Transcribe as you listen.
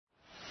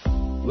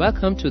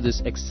Welcome to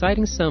this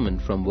exciting sermon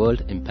from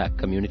World Impact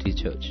Community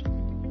Church.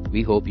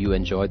 We hope you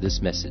enjoy this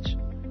message.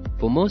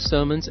 For more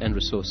sermons and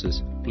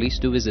resources, please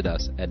do visit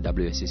us at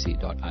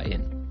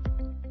wscc.in.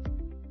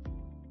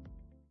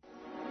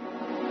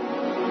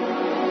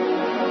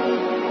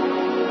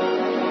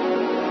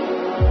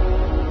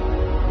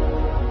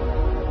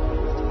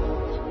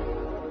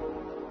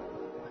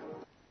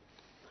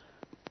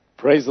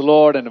 Praise the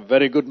Lord, and a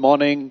very good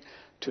morning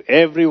to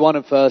every one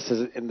of us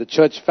in the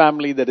church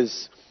family that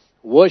is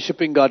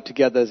worshiping God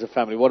together as a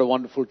family. What a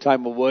wonderful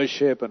time of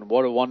worship, and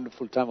what a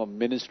wonderful time of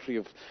ministry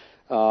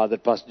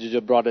that Pastor Juju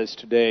brought us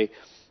today.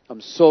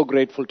 I'm so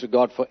grateful to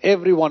God for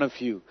every one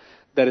of you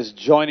that is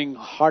joining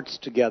hearts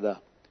together,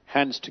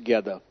 hands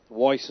together,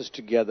 voices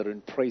together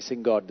in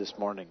praising God this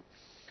morning.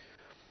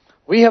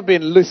 We have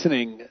been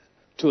listening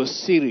to a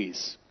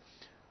series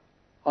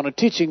on a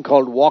teaching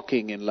called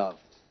Walking in Love.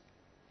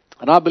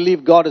 And I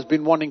believe God has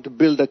been wanting to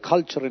build a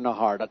culture in our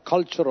heart, a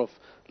culture of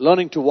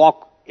learning to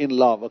walk in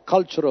love, a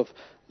culture of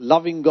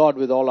loving God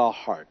with all our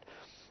heart.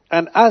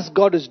 And as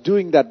God is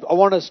doing that, I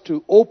want us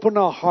to open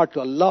our heart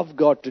to love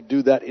God to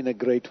do that in a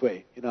great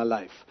way in our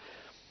life.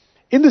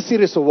 In the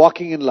series of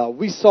Walking in Love,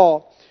 we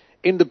saw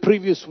in the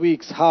previous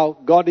weeks how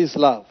God is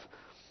love.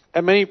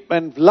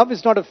 And love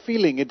is not a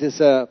feeling, it's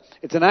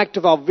an act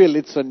of our will,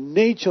 it's a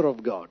nature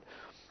of God.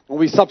 And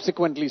we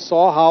subsequently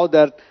saw how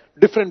that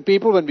different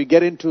people, when we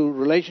get into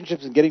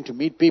relationships and getting to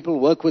meet people,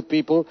 work with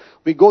people,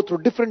 we go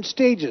through different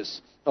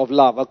stages of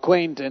love,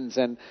 acquaintance,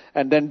 and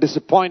then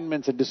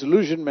disappointments and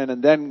disillusionment,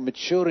 and then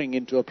maturing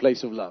into a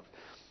place of love.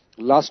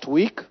 Last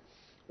week,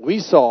 we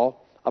saw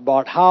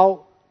about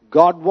how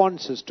God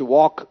wants us to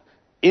walk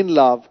in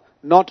love,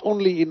 not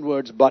only in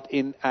words, but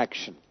in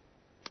action.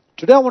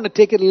 Today, I want to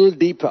take it a little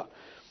deeper.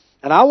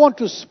 And I want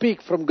to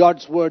speak from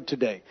God's Word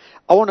today.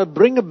 I want to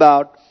bring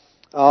about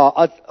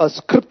a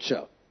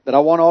scripture that I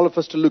want all of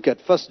us to look at.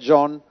 1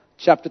 John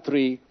chapter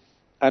 3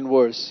 and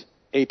verse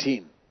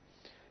 18.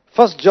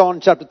 1 John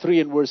chapter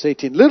 3 and verse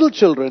 18. Little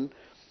children,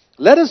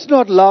 let us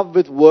not love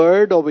with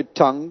word or with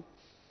tongue,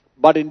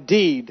 but in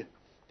deed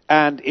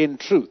and in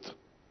truth.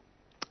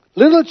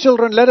 Little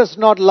children, let us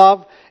not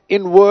love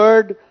in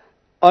word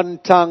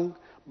and tongue,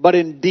 but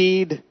in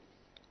deed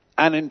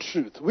and in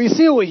truth. We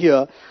see over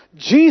here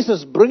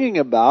Jesus bringing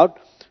about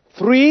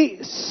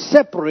three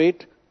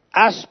separate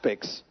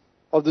aspects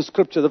of the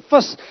scripture. The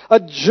first, a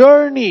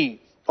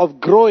journey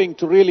of growing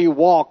to really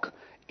walk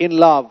in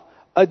love.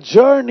 A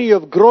journey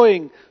of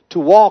growing to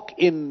walk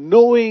in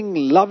knowing,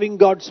 loving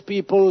God's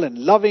people and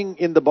loving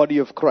in the body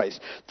of Christ.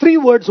 Three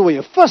words over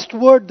here. First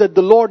word that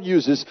the Lord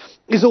uses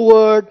is a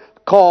word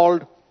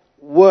called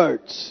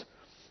words.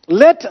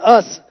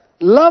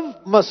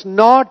 Love must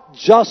not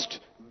just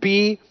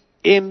be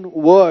in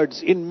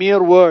words, in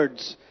mere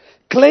words,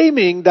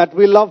 claiming that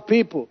we love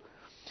people.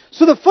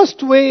 So the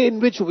first way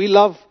in which we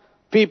love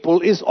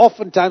people is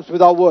oftentimes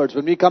with our words.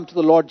 When we come to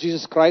the Lord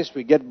Jesus Christ,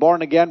 we get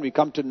born again, we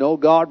come to know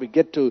God, we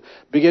get to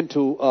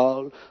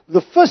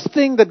the first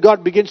thing that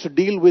God begins to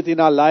deal with in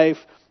our life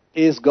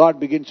is God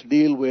begins to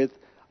deal with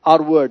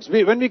our words.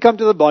 When we come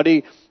to the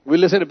body, we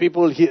listen to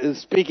people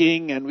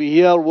speaking and we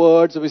hear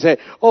words and we say,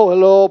 oh,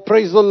 hello,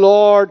 praise the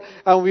Lord.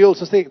 And we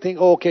also think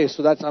okay,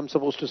 so I'm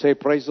supposed to say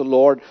praise the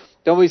Lord.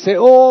 Then we say,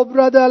 oh,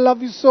 brother, I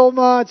love you so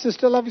much.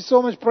 Sister, I love you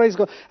so much. Praise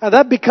God. And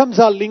that becomes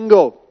our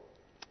lingo.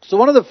 So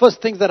one of the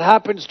first things that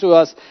happens to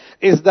us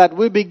is that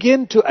we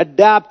begin to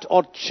adapt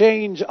or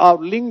change our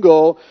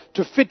lingo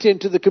to fit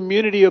into the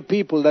community of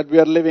people that we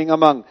are living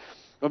among.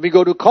 When we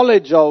go to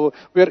college or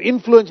we are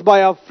influenced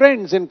by our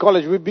friends in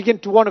college, we begin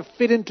to want to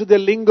fit into their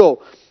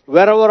lingo.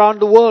 Wherever around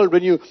the world,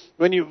 when you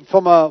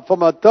from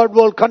a third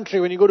world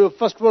country, when you go to a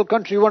first world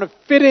country, you want to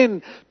fit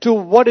in to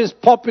what is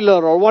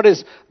popular or what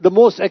is the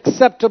most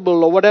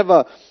acceptable or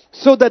whatever.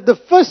 So that the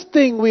first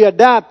thing we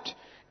adapt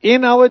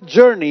in our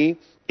journey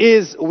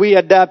is we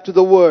adapt to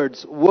the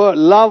words.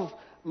 Love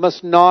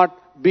must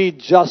not be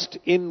just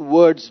in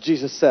words,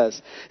 Jesus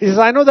says. He says,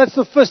 I know that's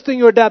the first thing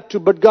you adapt to,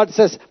 but God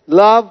says,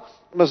 love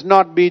must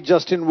not be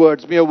just in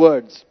words, mere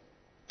words.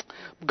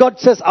 God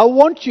says, I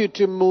want you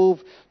to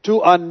move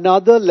to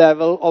another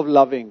level of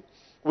loving,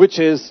 which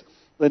is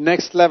the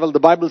next level. The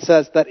Bible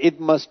says that it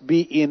must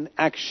be in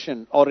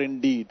action or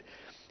in deed.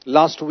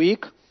 Last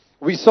week,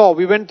 we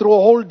went through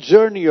a whole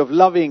journey of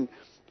loving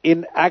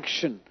in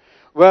action.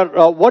 Where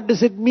what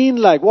does it mean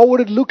like? What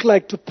would it look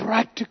like to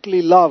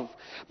practically love?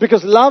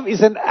 Because love is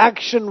an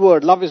action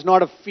word. Love is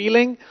not a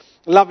feeling.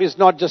 Love is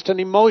not just an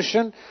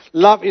emotion.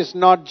 Love is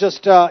not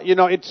just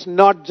it's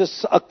not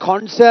just a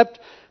concept.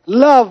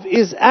 Love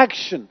is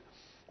action.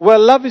 Where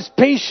love is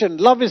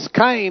patient, love is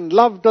kind,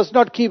 love does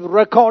not keep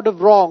record of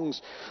wrongs.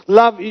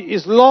 Love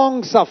is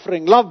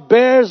long-suffering, love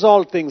bears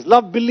all things,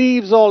 love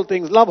believes all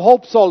things, love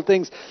hopes all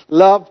things,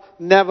 love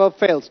never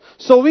fails.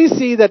 So we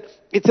see that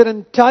it's an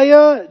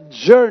entire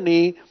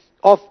journey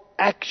of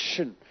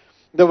action.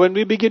 That when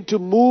we begin to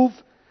move,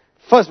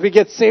 first we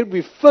get saved,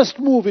 we first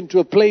move into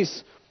a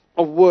place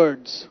of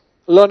words,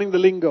 learning the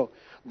lingo.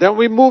 Then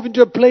we move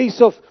into a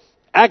place of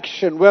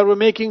action where we're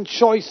making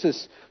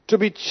choices to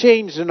be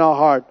changed in our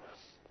heart.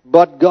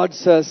 But God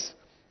says,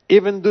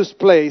 even this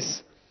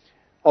place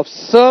of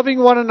serving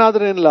one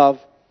another in love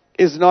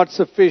is not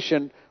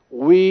sufficient.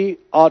 We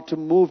are to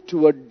move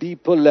to a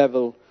deeper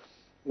level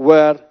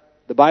where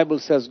the Bible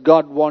says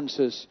God wants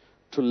us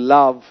to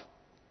love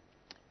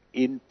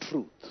in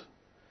truth.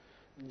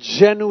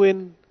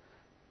 Genuine,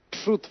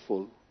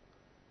 truthful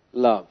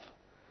love.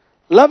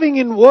 Loving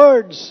in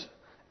words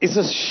is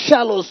a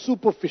shallow,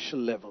 superficial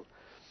level.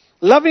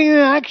 Loving in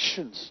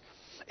actions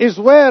is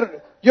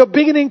where you're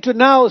beginning to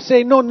now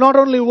say, no, not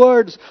only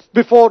words.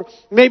 Before,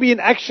 maybe in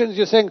actions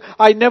you're saying,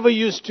 I never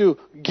used to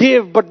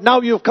give, but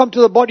now you've come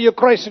to the body of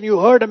Christ and you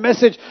heard a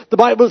message. The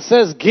Bible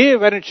says,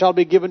 give and it shall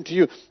be given to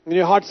you. And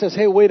your heart says,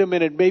 hey, wait a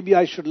minute, maybe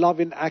I should love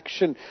in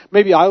action.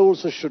 Maybe I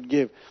also should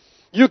give.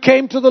 You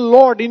came to the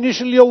Lord.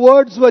 Initially your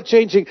words were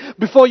changing.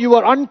 Before you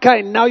were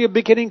unkind. Now you're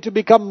beginning to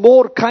become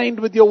more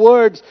kind with your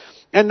words.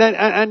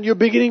 And you're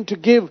beginning to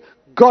give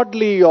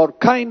godly or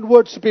kind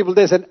words to people.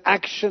 There's an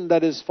action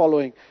that is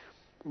following.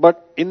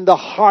 But in the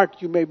heart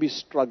you may be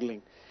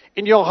struggling.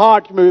 In your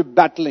heart you may be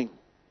battling.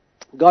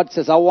 God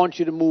says, I want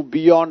you to move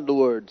beyond the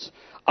words.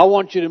 I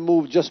want you to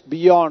move just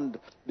beyond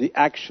the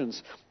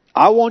actions.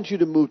 I want you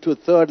to move to a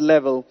third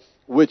level,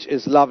 which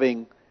is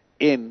loving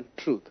in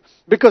truth.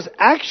 Because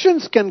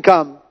actions can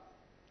come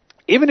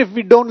even if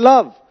we don't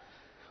love.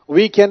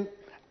 We can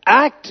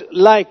act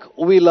like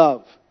we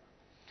love.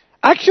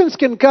 Actions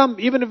can come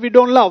even if we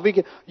don't love. We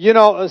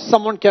can,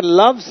 someone can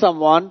love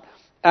someone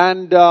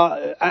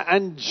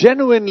and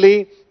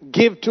genuinely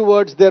give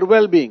towards their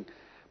well-being.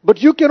 But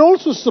you can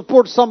also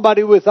support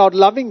somebody without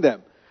loving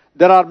them.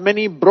 There are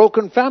many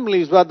broken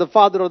families where the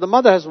father or the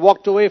mother has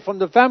walked away from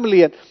the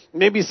family and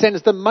maybe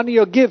sends them money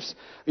or gifts.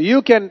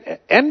 You can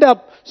end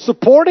up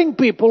supporting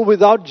people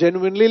without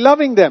genuinely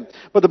loving them.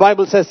 But the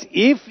Bible says,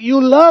 if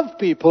you love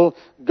people,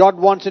 God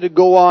wants you to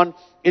go on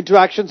into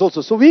actions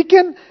also. So we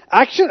can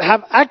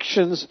have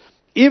actions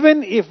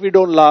even if we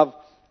don't love,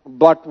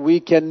 but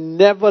we can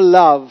never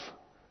love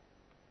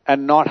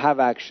and not have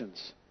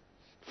actions.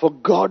 For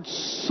God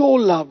so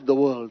loved the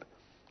world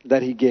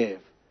that He gave.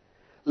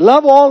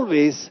 Love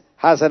always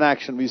has an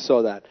action. We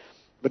saw that.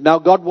 But now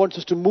God wants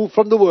us to move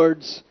from the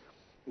words.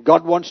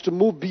 God wants to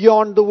move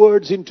beyond the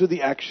words into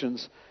the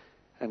actions.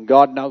 And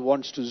God now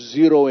wants to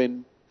zero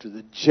in to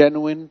the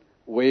genuine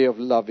way of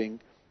loving,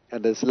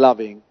 and is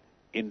loving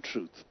in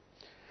truth.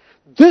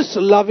 This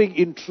loving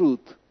in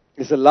truth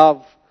is a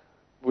love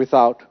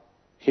without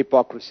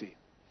hypocrisy.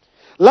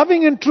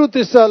 Loving in truth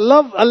is a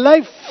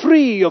life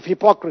free of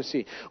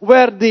hypocrisy,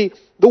 where the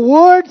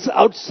words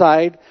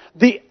outside,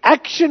 the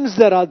actions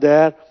that are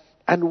there,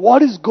 and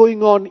what is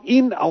going on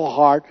in our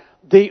heart,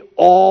 they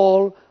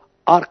all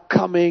are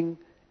coming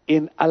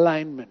in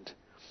alignment.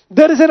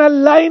 There is an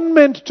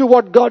alignment to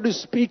what God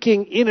is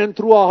speaking in and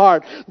through our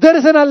heart. There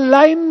is an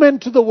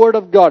alignment to the Word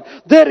of God.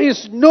 There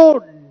is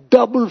no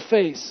double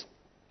face.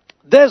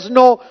 There's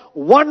no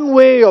one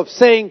way of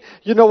saying,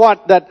 you know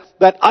what,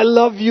 that I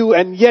love you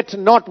and yet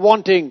not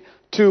wanting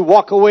to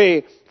walk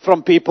away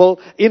from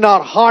people. In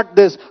our heart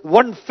there's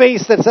one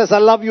face that says I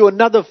love you,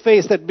 another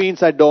face that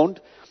means I don't.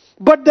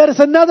 But there is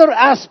another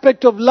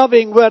aspect of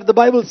loving where the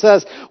Bible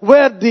says,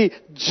 where the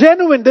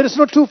genuine, there is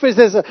no two-face,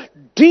 there's a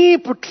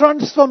deep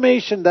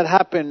transformation that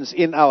happens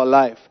in our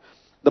life.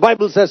 The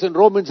Bible says in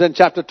Romans and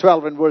chapter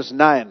 12 and verse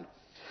 9,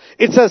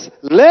 it says,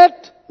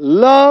 let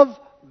love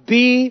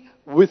be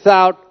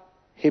without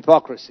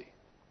hypocrisy.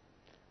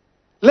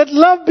 Let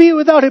love be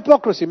without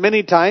hypocrisy.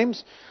 Many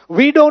times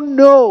we don't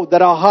know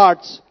that our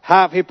hearts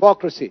have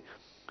hypocrisy.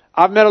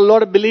 I've met a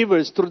lot of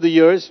believers through the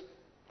years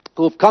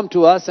who have come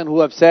to us and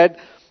who have said,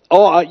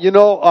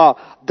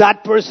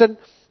 that person,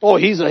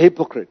 he's a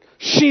hypocrite.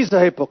 She's a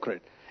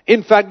hypocrite.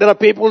 In fact, there are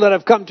people that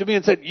have come to me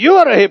and said, you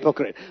are a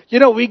hypocrite.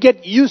 We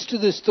get used to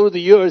this through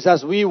the years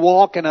as we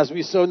walk and as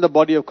we serve in the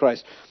body of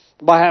Christ.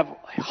 But I have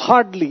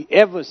hardly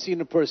ever seen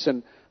a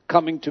person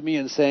coming to me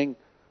and saying,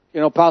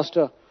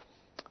 Pastor,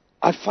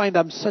 I find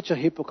I'm such a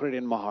hypocrite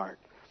in my heart.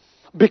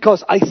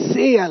 Because I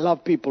say I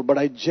love people, but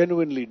I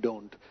genuinely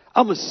don't.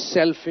 I'm a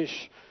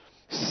selfish,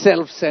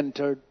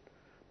 self-centered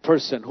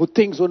person who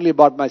thinks only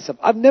about myself.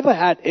 I've never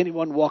had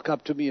anyone walk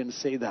up to me and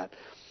say that.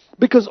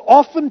 Because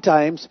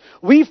oftentimes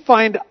we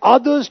find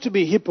others to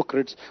be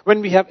hypocrites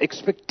when we have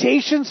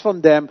expectations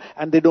from them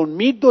and they don't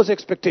meet those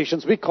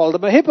expectations. We call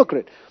them a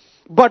hypocrite.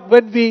 But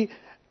when we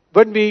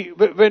look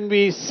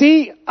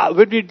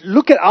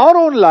at our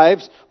own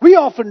lives, we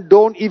often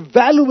don't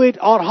evaluate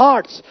our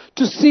hearts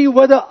to see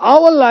whether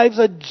our lives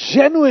are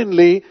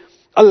genuinely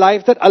a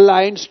life that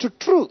aligns to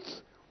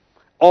truth,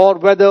 or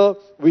whether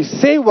we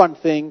say one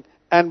thing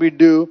and we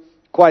do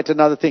quite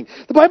another thing.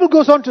 The Bible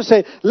goes on to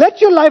say, let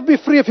your life be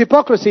free of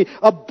hypocrisy,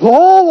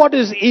 abhor what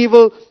is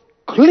evil,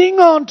 cling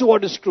on to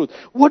what is truth.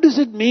 What does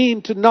it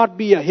mean to not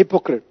be a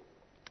hypocrite?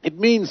 It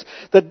means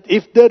that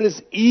if there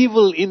is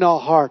evil in our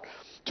heart,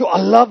 to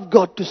allow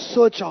God to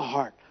search our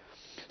heart.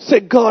 Say,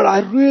 God,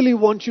 I really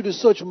want you to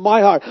search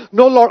my heart.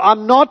 No, Lord,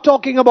 I'm not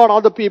talking about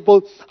other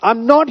people.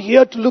 I'm not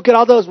here to look at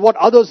others, what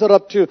others are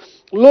up to.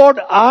 Lord,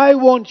 I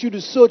want you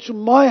to search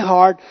my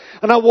heart,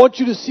 and I want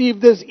you to see if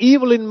there's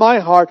evil in my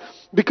heart.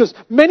 Because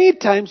many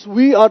times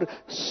we are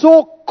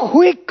so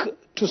quick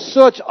to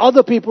search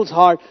other people's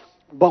heart,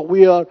 but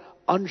we are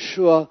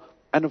unsure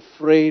and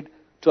afraid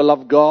to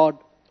love God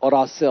or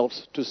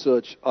ourselves to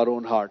search our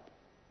own heart.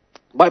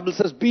 Bible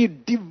says, be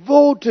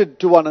devoted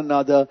to one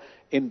another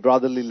in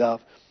brotherly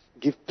love.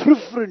 Give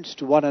preference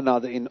to one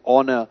another in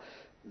honor,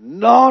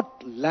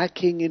 not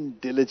lacking in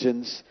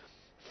diligence,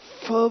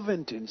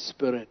 fervent in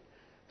spirit,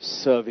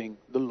 serving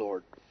the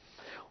Lord.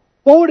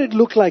 What would it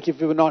look like if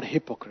we were not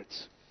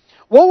hypocrites?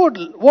 What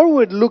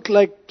would it look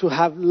like to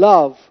have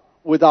love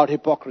without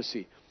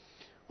hypocrisy?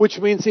 Which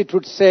means it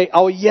would say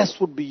our yes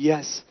would be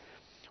yes.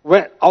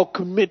 Where our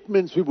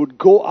commitments, we would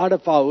go out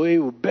of our way,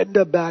 we would bend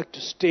our back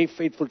to stay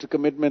faithful to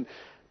commitment,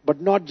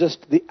 but not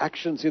just the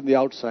actions in the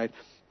outside.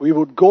 We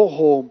would go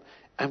home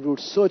and we would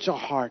search our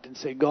heart and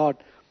say, God,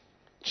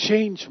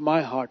 change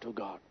my heart, oh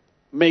God.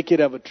 Make it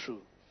ever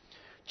true.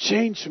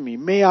 Change me.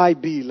 May I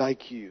be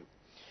like you.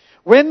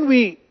 When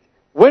we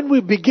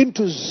begin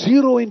to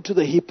zero into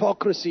the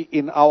hypocrisy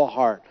in our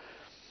heart,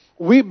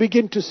 we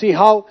begin to see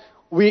how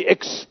we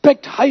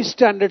expect high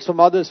standards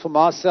from others, from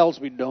ourselves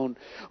we don't.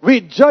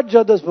 We judge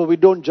others, but we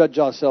don't judge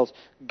ourselves.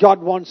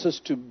 God wants us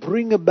to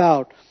bring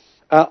about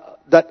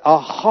that our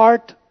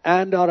heart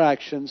and our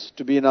actions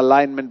to be in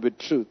alignment with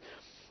truth.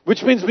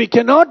 Which means we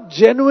cannot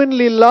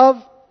genuinely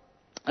love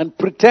and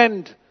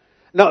pretend.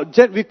 Now,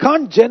 we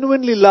can't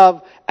genuinely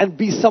love and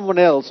be someone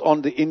else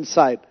on the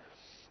inside.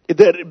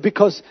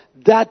 Because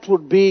that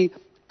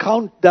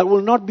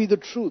will not be the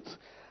truth.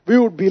 We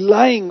would be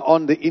lying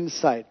on the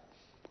inside.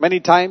 Many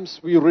times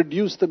we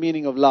reduce the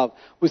meaning of love.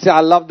 We say,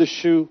 I love the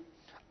shoe.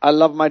 I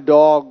love my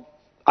dog.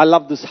 I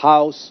love this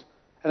house.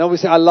 And then we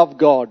say, I love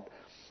God.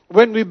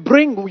 When we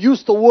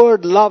use the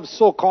word love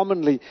so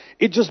commonly,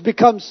 it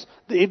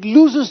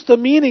loses the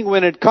meaning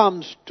when it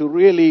comes to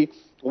really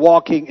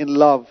walking in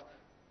love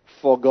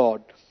for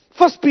God.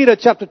 1 Peter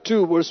chapter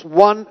 2 verse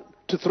 1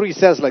 to 3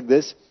 says like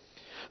this.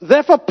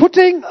 Therefore,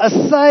 putting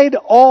aside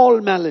all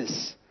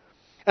malice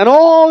and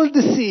all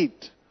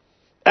deceit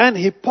and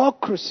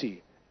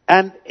hypocrisy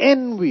and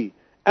envy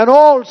and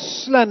all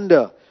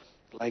slander,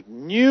 like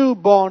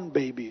newborn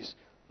babies,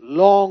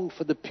 long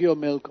for the pure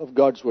milk of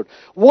God's word.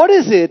 What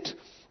is it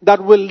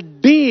that will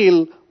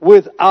deal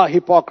with our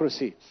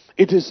hypocrisy?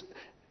 It is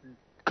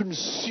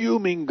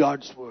consuming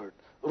God's word,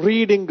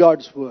 reading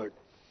God's word,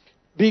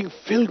 being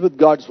filled with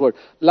God's word.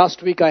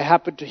 Last week I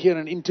happened to hear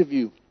an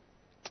interview.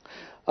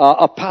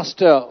 A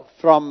pastor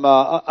from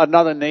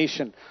another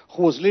nation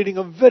who was leading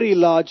a very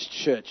large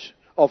church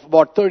of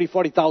about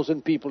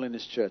 40,000 people in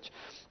his church.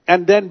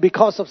 And then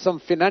because of some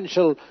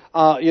financial,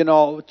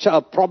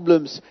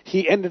 problems,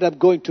 he ended up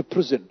going to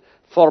prison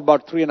for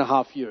about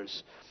 3.5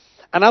 years.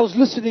 And I was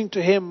listening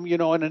to him,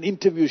 in an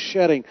interview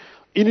sharing.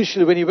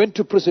 Initially, when he went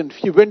to prison,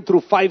 he went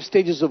through 5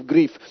 stages of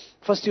grief.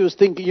 First, he was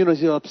thinking, he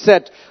was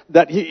upset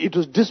that it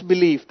was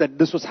disbelief that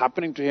this was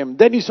happening to him.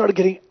 Then he started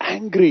getting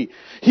angry.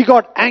 He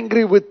got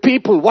angry with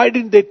people. Why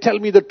didn't they tell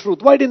me the truth?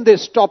 Why didn't they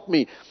stop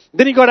me?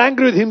 Then he got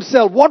angry with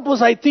himself. What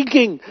was I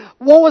thinking?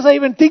 What was I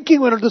even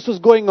thinking when this was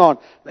going on?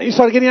 Then he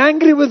started getting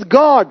angry with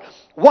God.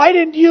 Why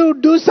didn't you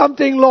do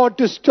something, Lord,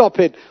 to stop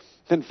it?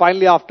 Then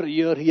finally, after a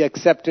year, he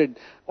accepted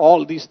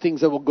all these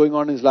things that were going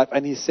on in his life.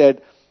 And he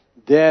said,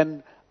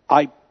 then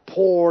I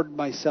poured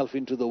myself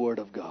into the Word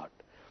of God.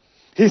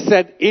 He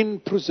said, in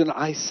prison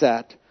I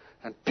sat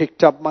and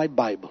picked up my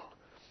Bible.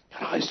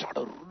 And I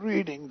started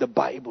reading the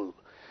Bible.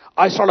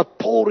 I started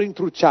pouring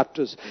through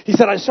chapters. He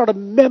said, I started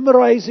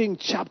memorizing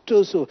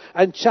chapters,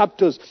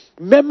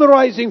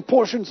 memorizing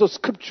portions of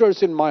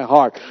scriptures in my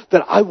heart,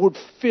 that I would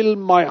fill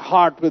my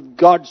heart with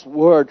God's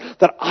Word,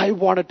 that I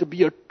wanted to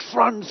be a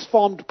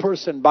transformed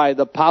person by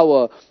the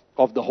power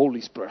of the Holy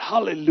Spirit.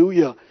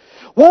 Hallelujah.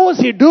 What was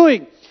he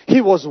doing?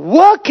 He was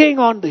working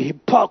on the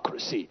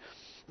hypocrisy.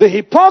 The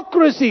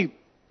hypocrisy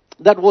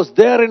that was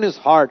there in his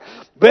heart,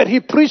 where he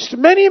preached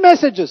many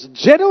messages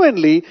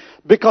genuinely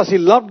because he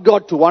loved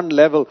God to one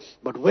level.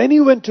 But when he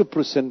went to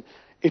prison,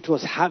 it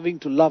was having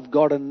to love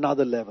God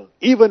another level.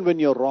 Even when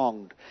you're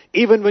wronged,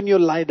 even when you're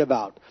lied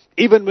about,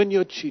 even when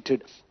you're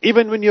cheated,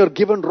 even when you're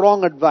given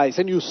wrong advice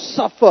and you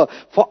suffer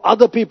for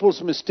other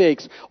people's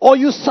mistakes, or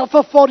you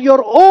suffer for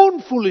your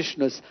own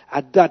foolishness,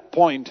 at that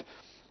point,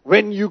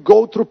 when you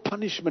go through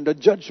punishment or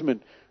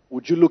judgment,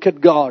 would you look at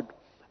God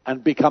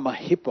and become a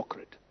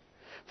hypocrite?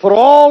 For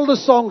all the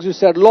songs you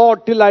said,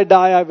 Lord, till I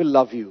die, I will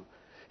love you.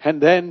 And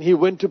then he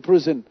went to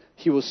prison.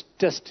 He was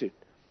tested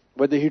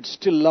whether he'd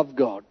still love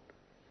God,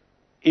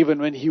 even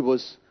when he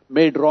was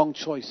made wrong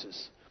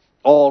choices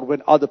or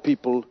when other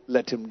people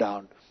let him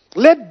down.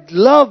 Let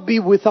love be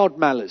without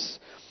malice.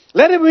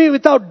 Let it be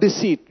without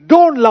deceit.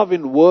 Don't love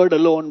in word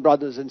alone,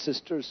 brothers and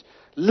sisters.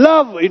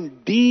 Love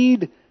in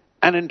deed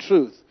and in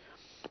truth.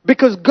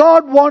 Because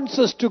God wants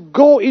us to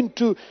go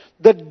into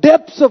the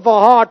depths of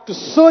our heart to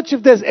search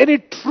if there's any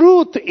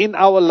truth in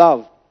our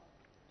love.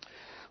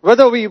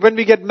 When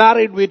we get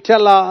married, we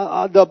tell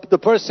the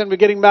person we're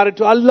getting married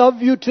to, I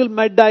love you till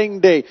my dying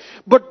day.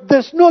 But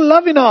there's no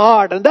love in our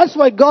heart. And that's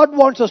why God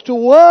wants us to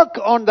work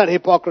on that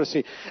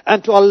hypocrisy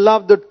and to allow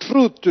the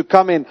truth to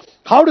come in.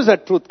 How does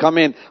that truth come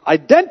in?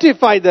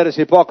 Identify there is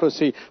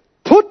hypocrisy.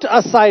 Put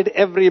aside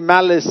every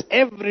malice,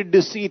 every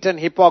deceit and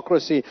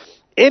hypocrisy,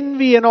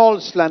 envy and all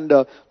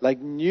slander, like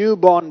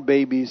newborn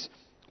babies,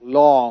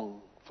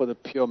 long for the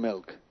pure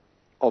milk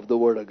of the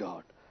Word of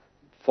God.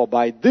 For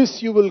by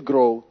this you will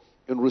grow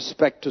in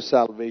respect to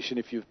salvation,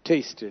 if you've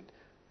tasted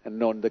and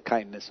known the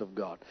kindness of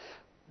God.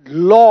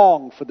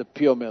 Long for the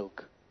pure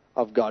milk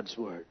of God's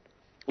Word.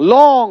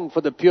 Long for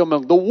the pure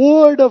milk. The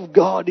Word of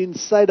God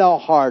inside our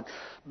heart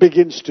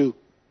begins to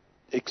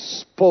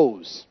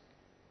expose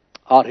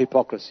our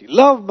hypocrisy.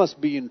 Love must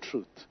be in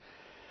truth.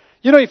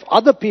 You know, if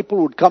other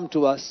people would come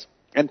to us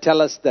and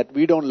tell us that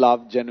we don't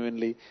love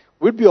genuinely,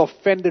 we'd be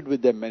offended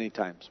with them many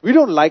times. We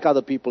don't like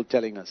other people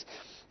telling us.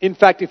 In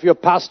fact, if your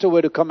pastor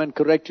were to come and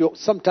correct you,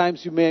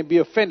 sometimes you may be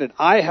offended.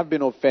 I have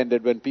been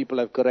offended when people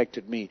have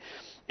corrected me.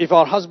 If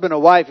our husband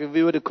or wife, if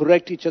we were to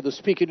correct each other,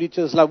 speak in each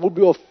other's love, would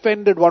be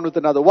offended one with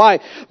another. Why?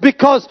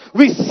 Because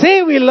we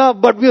say we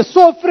love, but we are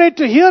so afraid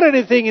to hear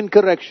anything in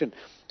correction.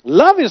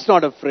 Love is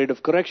not afraid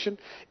of correction.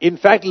 In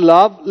fact,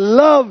 love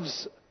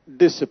loves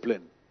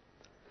discipline.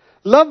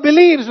 Love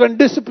believes when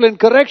discipline,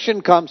 correction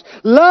comes.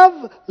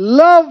 Love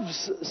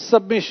loves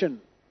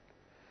submission.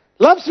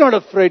 Love's not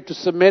afraid to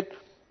submit,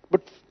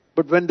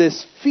 but when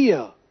there's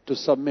fear to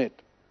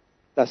submit,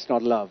 that's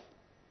not love.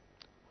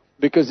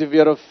 Because if we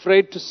are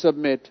afraid to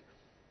submit,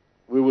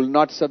 we will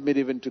not submit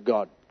even to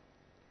God.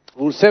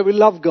 We'll say we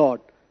love God,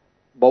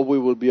 but we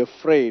will be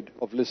afraid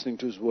of listening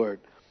to His Word.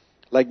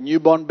 Like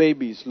newborn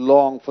babies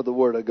long for the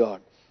Word of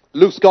God.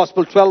 Luke's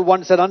Gospel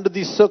 12:1 said, under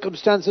these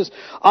circumstances,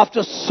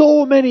 after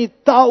so many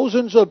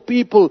thousands of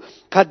people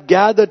had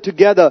gathered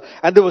together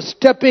and they were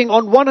stepping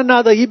on one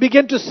another, He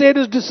began to say to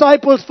His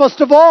disciples,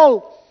 first of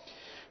all,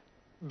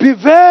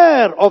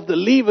 beware of the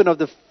leaven of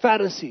the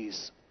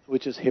Pharisees,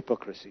 which is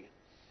hypocrisy.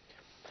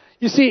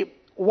 You see,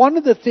 one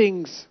of the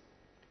things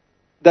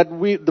that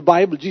the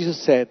Bible,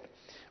 Jesus said,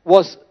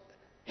 was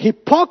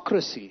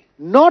hypocrisy,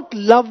 not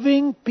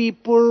loving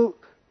people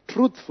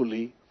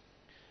truthfully,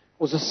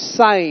 was a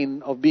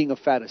sign of being a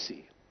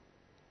Pharisee.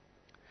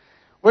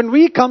 When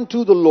we come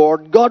to the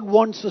Lord, God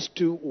wants us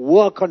to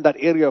work on that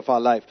area of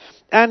our life.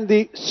 And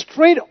the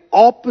straight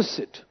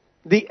opposite,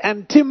 the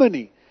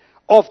antinomy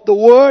of the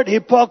word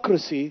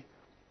hypocrisy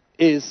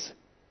is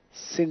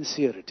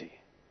sincerity.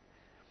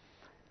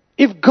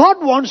 If God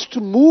wants to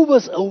move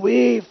us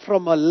away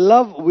from a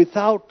love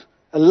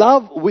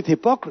with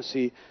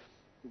hypocrisy,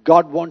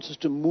 God wants us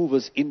to move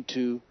us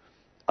into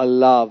a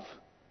love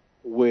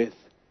with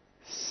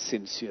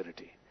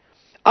sincerity.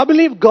 I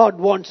believe God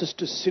wants us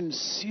to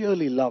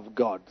sincerely love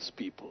God's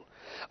people.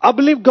 I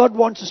believe God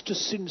wants us to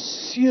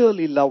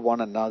sincerely love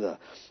one another.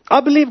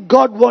 I believe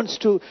God wants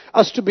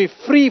us to be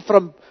free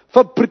from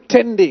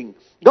pretending.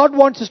 God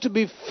wants us to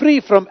be free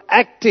from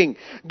acting.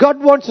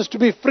 God wants us to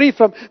be free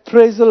from,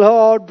 praise the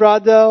Lord,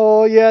 brother,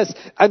 oh yes,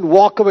 and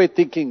walk away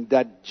thinking,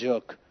 that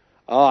jerk.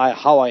 Oh,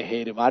 how I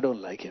hate him. I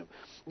don't like him.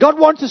 God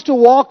wants us to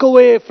walk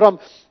away from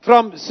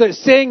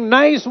saying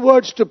nice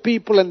words to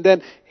people and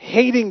then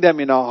hating them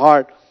in our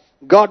heart.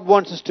 God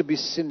wants us to be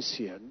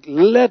sincere.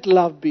 Let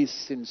love be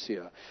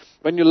sincere.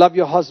 When you love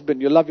your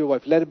husband, you love your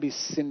wife, let it be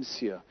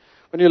sincere.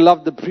 When you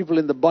love the people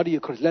in the body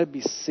of Christ, let it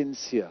be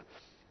sincere.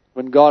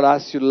 When God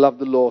asks you to love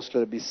the lost,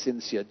 let it be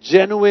sincere.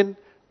 Genuine,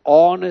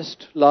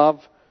 honest love,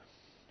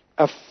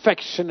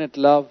 affectionate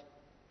love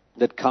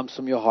that comes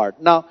from your heart.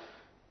 Now,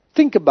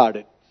 think about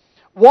it.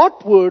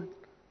 What would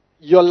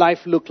your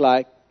life look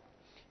like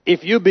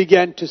if you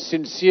began to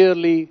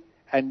sincerely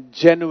and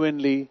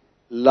genuinely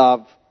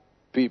love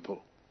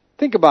people?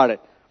 Think about it.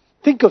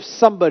 Think of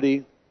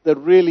somebody that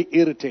really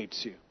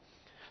irritates you.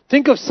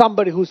 Think of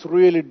somebody who's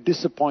really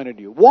disappointed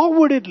you. What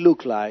would it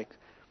look like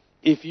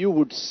if you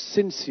would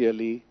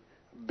sincerely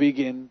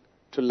begin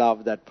to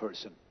love that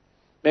person?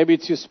 Maybe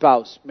it's your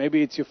spouse.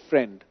 Maybe it's your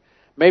friend.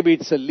 Maybe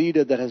it's a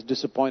leader that has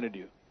disappointed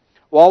you.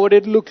 What would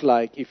it look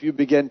like if you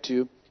began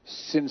to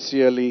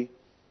sincerely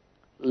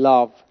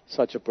love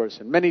such a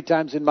person? Many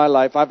times in my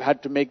life, I've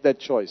had to make that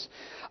choice.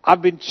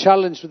 I've been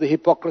challenged with the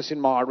hypocrisy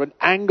in my heart when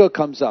anger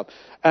comes up.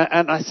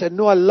 And I said,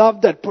 no, I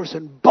love that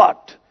person,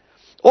 but.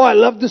 Oh, I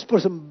love this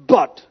person,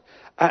 but.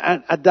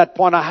 And at that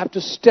point, I have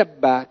to step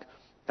back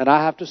and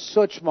I have to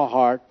search my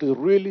heart to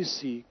really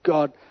see,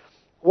 God,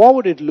 what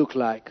would it look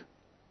like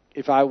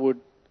if I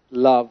would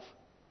love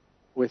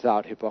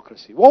without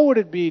hypocrisy? What would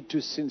it be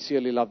to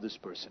sincerely love this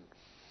person?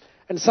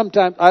 And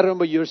sometimes, I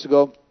remember years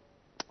ago,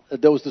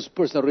 there was this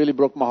person that really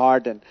broke my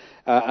heart, and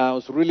I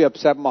was really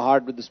upset in my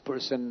heart with this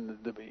person,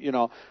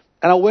 and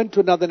I went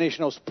to another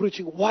nation. I was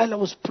preaching. While I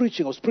was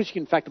preaching,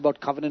 in fact, about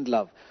covenant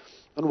love.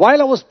 And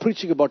while I was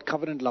preaching about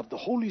covenant love, the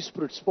Holy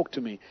Spirit spoke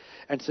to me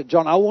and said,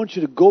 John, I want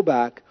you to go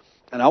back,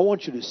 and I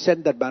want you to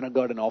send that man of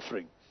God an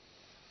offering.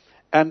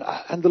 And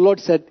the Lord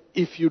said,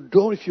 if you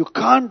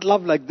can't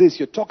love like this,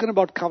 you're talking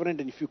about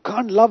covenant, and if you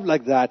can't love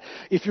like that,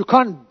 if you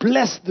can't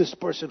bless this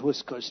person who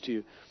has cursed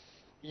you,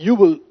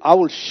 I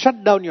will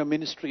shut down your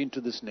ministry into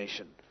this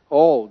nation.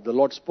 Oh, the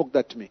Lord spoke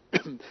that to me.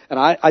 And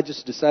I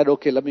just decided,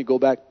 okay, let me go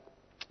back.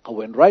 I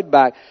went right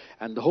back,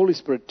 and the Holy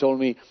Spirit told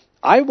me,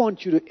 I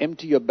want you to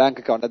empty your bank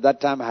account. At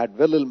that time, I had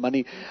very little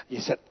money. He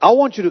said, I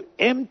want you to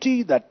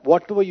empty that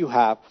whatever you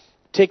have,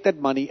 take that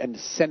money and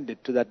send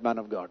it to that man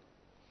of God.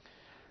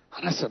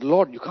 And I said,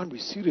 Lord, you can't be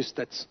serious.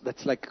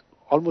 That's like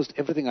almost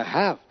everything I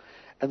have.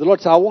 And the Lord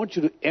said, I want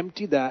you to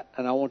empty that,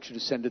 and I want you to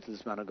send it to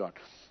this man of God.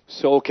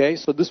 So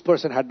this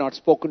person had not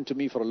spoken to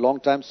me for a long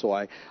time, so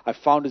I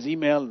found his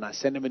email, and I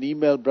sent him an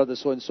email, brother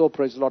so-and-so,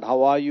 praise the Lord,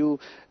 how are you?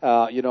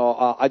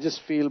 I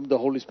just feel the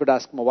Holy Spirit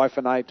asked my wife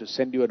and I to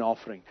send you an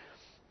offering.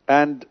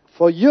 And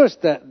for years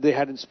that they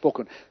hadn't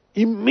spoken.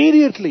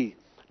 Immediately,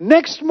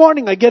 next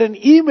morning, I get an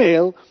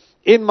email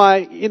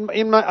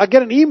I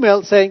get an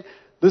email saying,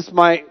 this is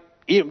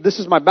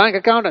my bank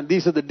account and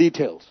these are the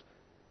details.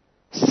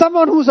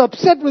 Someone who's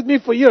upset with me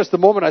for years, the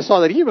moment I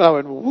saw that email, I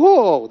went,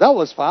 whoa, that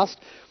was fast.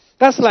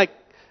 That's like,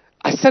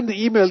 I sent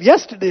the email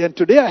yesterday and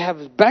today I have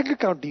his bank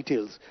account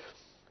details.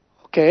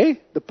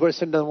 Okay, the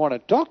person doesn't want to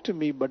talk to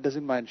me but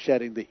doesn't mind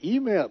sharing the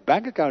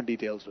bank account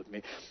details with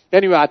me.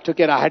 Anyway, I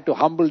took it, I had to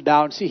humble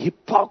down. See,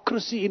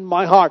 hypocrisy in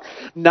my heart.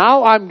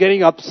 Now I'm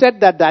getting upset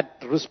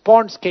that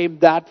response came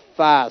that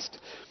fast.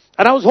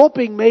 And I was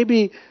hoping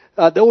maybe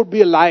there would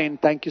be a line,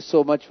 thank you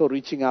so much for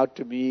reaching out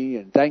to me,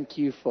 and thank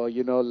you for,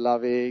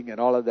 loving and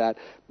all of that.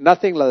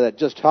 Nothing like that.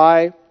 Just,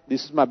 hi,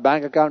 this is my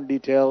bank account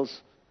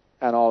details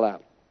and all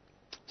that.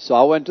 So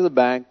I went to the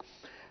bank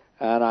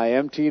and I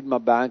emptied my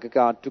bank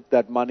account, took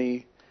that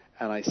money,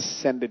 and I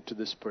sent it to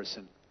this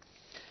person.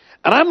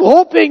 And I'm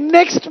hoping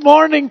next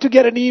morning to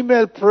get an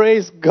email,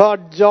 praise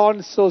God,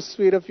 John, so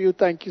sweet of you.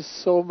 Thank you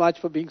so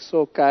much for being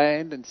so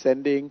kind and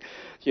sending,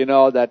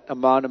 that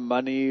amount of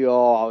money.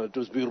 Oh, it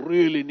was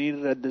really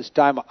needed at this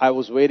time. I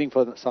was waiting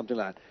for something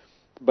like that.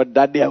 But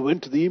that day I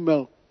went to the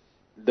email.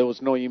 There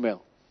was no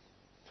email.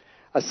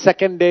 A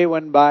second day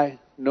went by,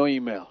 no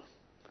email.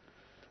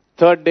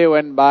 Third day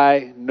went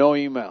by, no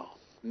email.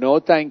 No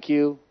thank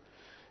you.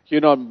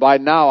 By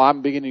now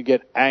I'm beginning to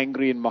get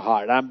angry in my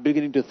heart. I'm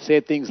beginning to say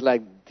things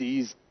like,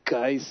 this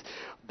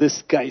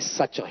guy is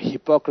such a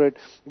hypocrite.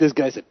 This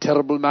guy is a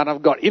terrible man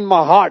of God. In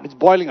my heart, it's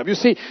boiling up. You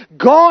see,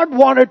 God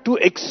wanted to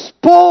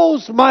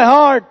expose my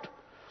heart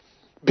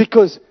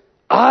because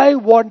I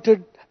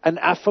wanted an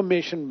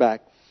affirmation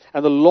back.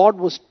 And the Lord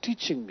was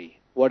teaching me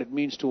what it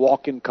means to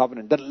walk in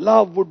covenant. That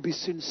love would be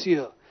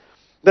sincere.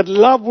 That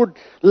love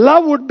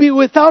would be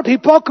without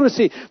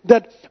hypocrisy.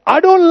 That I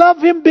don't love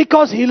him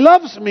because he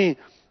loves me.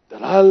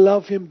 That I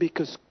love him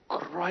because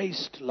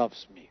Christ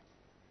loves me.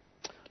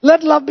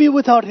 Let love be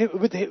without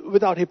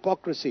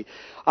hypocrisy.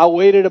 I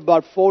waited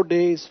about 4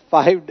 days,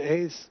 5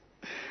 days.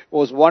 It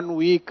was 1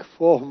 week.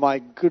 Oh my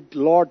good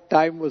Lord,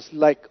 time was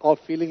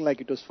feeling like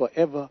it was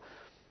forever.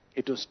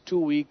 It was 2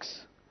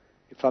 weeks.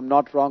 If I'm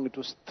not wrong, it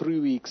was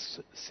 3 weeks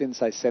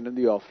since I sent in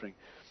the offering.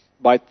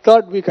 By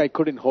third week, I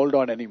couldn't hold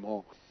on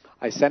anymore.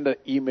 I sent an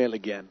email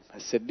again. I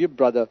said, dear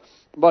brother,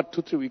 about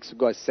 2-3 weeks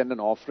ago, I sent an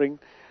offering.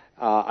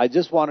 I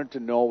just wanted to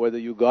know whether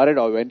you got it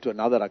or went to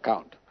another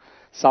account,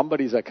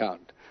 somebody's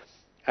account.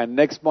 And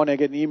next morning I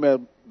get an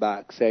email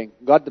back saying,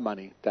 got the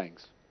money,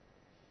 thanks.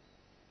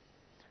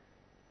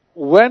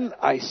 When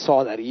I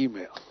saw that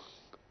email,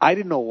 I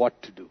didn't know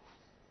what to do.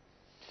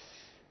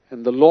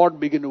 And the Lord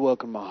began to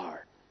work in my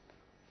heart.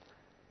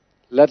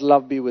 Let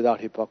love be without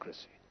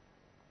hypocrisy.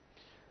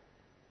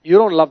 You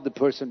don't love the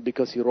person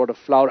because he wrote a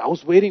flower. I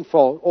was waiting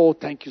for,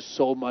 thank you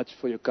so much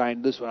for your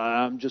kindness.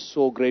 I'm just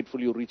so grateful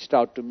you reached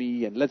out to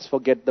me, and let's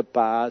forget the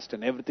past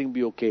and everything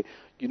be okay.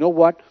 You know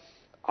what?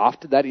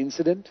 After that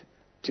incident,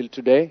 till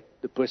today,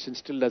 the person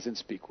still doesn't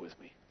speak with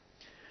me.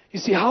 You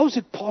see, how is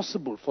it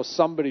possible for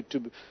somebody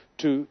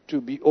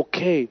to be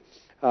okay,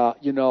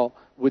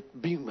 with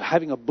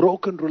having a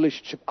broken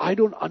relationship? I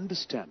don't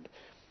understand.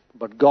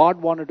 But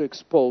God wanted to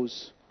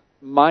expose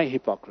my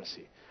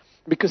hypocrisy.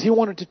 Because he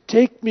wanted to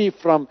take me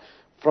from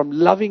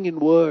loving in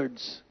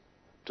words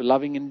to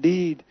loving in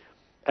deed.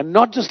 And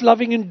not just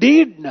loving in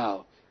deed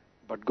now,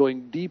 but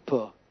going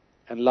deeper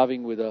and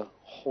loving with a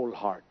whole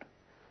heart.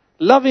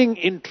 Loving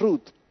in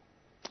truth.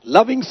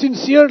 Loving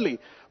sincerely.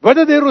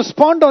 Whether they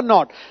respond or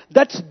not,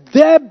 that's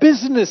their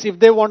business if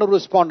they want to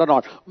respond or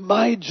not.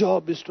 My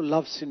job is to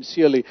love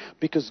sincerely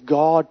because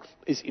God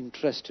is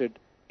interested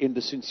in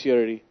the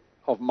sincerity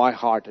of my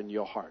heart and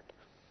your heart.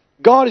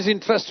 God is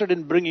interested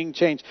in bringing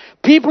change.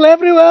 People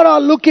everywhere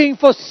are looking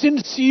for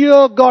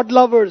sincere God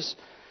lovers.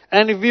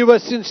 And if we were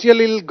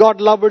sincerely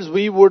God lovers,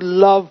 we would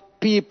love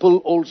people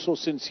also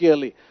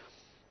sincerely.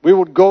 We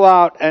would go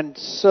out and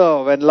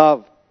serve and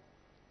love.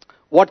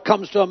 What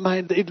comes to our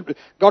mind?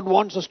 God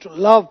wants us to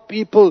love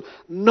people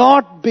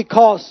not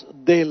because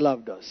they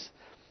loved us,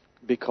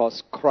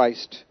 because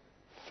Christ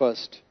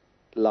first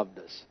loved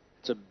us.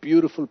 It's a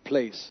beautiful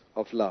place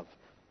of love.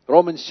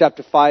 Romans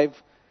chapter 5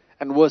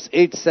 and verse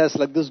 8 says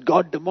like this,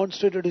 God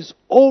demonstrated his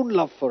own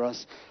love for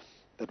us,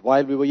 that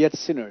while we were yet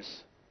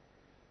sinners,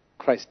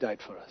 Christ died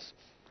for us.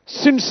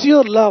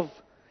 Sincere love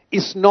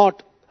is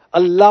not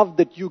a love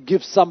that you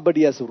give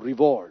somebody as a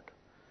reward.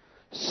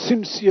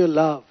 Sincere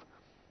love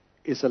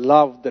is a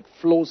love that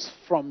flows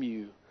from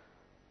you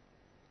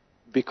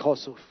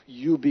because of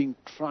you being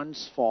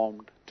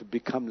transformed to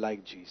become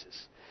like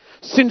Jesus.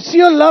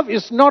 Sincere love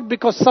is not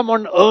because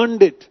someone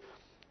earned it.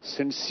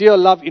 Sincere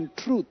love in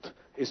truth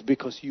is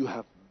because you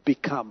have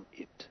become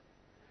it.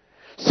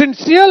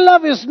 Sincere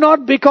love is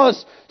not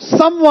because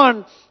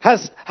someone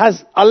has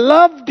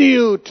allowed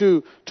you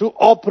to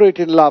operate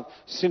in love.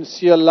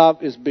 Sincere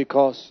love is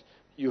because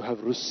you have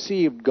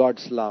received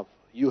God's love.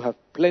 You have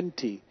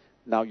plenty.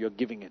 Now you're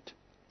giving it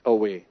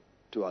away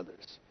to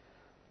others.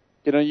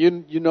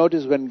 You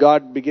notice when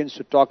God begins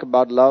to talk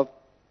about love,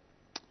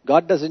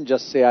 God doesn't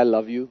just say, I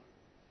love you.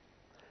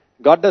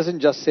 God doesn't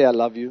just say, I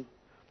love you.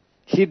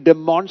 He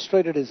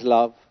demonstrated His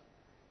love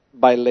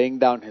by laying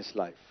down His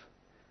life.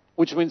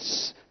 Which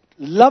means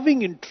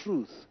loving in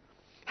truth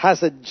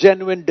has a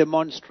genuine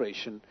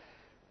demonstration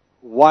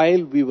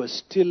while we were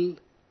still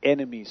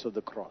enemies of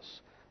the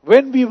cross.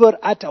 When we were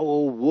at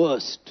our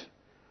worst,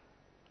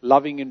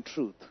 loving in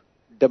truth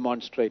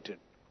demonstrated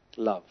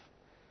love.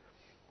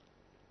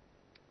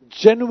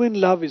 Genuine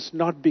love is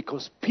not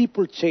because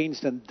people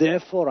changed and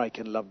therefore I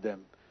can love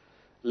them.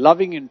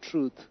 Loving in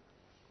truth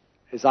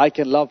is I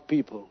can love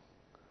people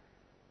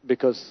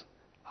because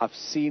I've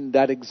seen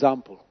that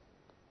example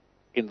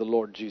in the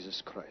Lord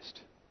Jesus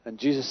Christ. And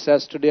Jesus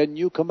says today, a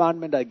new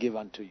commandment I give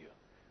unto you,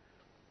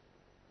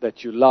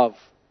 that you love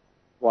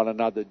one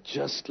another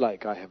just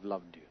like I have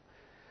loved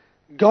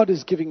you. God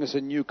is giving us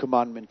a new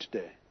commandment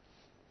today,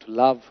 to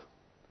love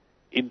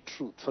in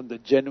truth from the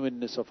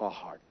genuineness of our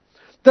heart.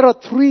 There are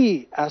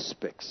three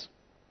aspects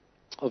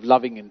of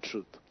loving in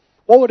truth.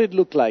 What would it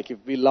look like if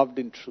we loved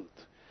in truth?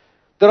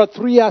 There are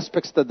three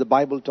aspects that the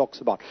Bible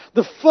talks about.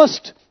 The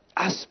first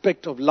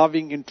aspect of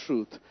loving in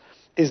truth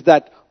is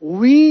that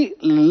we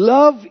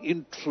love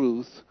in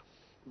truth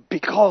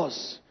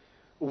because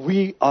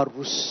we are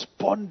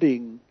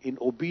responding in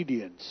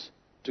obedience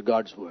to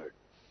God's word.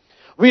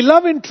 We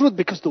love in truth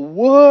because the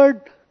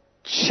word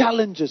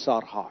challenges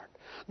our heart.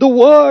 The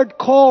word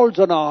calls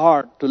on our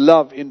heart to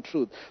love in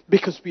truth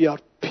because we are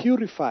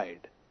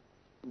purified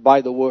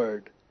by the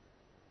word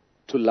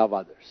to love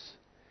others.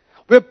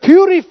 We're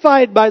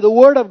purified by the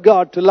word of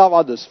God to love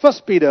others. 1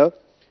 Peter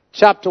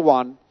chapter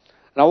 1, and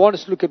I want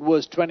us to look at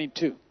verse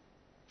 22.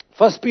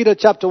 1 Peter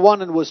chapter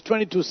 1 and verse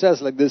 22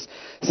 says like this,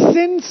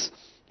 since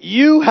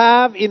you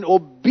have in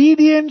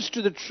obedience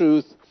to the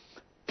truth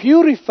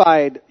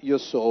purified your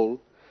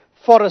soul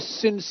for a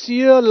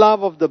sincere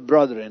love of the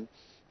brethren,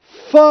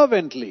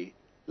 fervently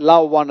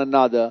love one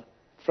another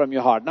from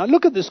your heart. Now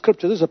look at this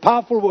scripture. This is a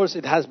powerful verse.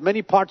 It has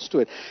many parts to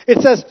it.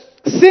 It says,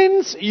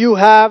 since you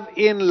have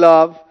in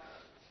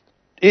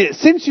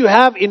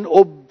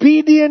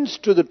obedience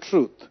to the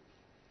truth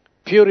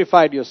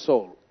purified your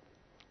soul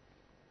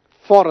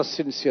for a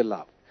sincere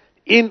love.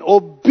 In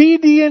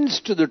obedience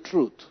to the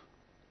truth.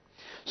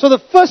 So the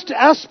first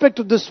aspect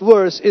of this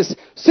verse is,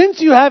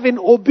 since you have in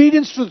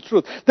obedience to the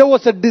truth, there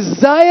was a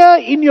desire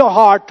in your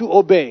heart to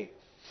obey.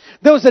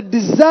 There was a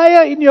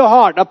desire in your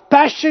heart, a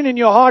passion in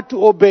your heart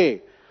to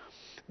obey.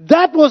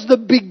 That was the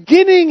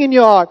beginning in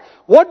your heart.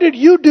 What did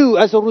you do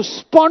as a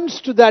response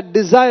to that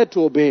desire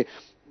to obey?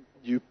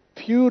 You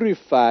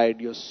purified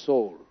your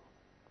soul.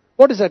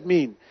 What does that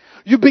mean?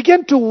 You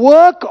begin to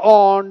work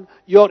on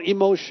your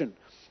emotion.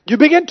 You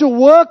begin to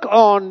work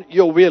on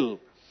your will.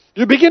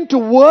 You begin to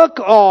work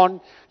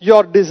on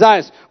your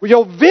desires.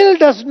 Your will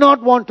does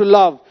not want to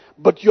love,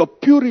 but you're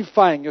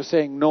purifying. You're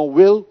saying, no,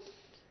 will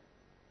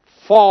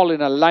fall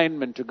in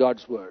alignment to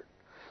God's word.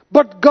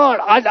 But God,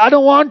 I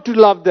don't want to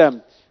love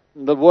them.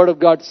 The word of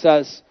God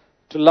says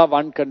to love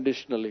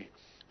unconditionally.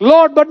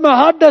 Lord, but my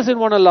heart doesn't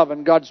want to love.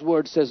 And God's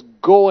word says,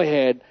 go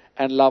ahead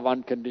and love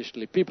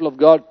unconditionally. People of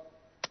God,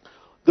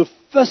 the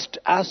first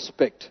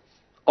aspect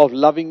of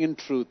loving in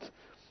truth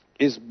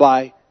is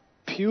by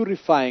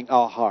purifying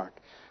our heart.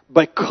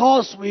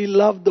 Because we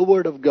love the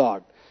word of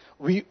God,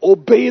 we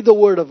obey the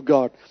word of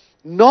God,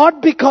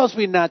 not because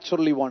we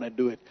naturally want to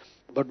do it,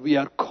 but we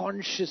are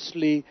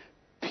consciously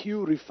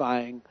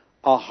purifying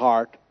our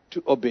heart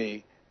to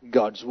obey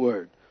God's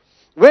word.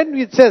 When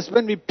it says,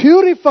 when we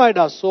purified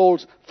our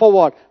souls, for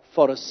what?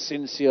 For a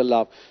sincere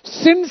love.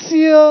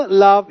 Sincere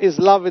love is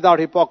love without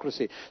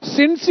hypocrisy.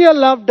 Sincere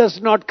love does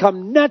not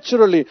come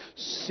naturally.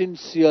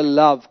 Sincere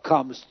love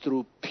comes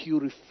through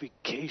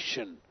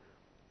purification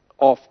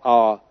of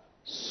our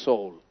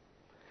soul.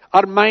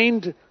 Our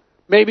mind,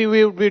 maybe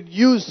we would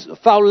use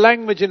foul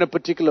language in a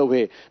particular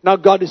way. Now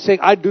God is saying,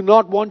 I do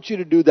not want you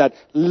to do that.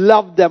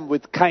 Love them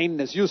with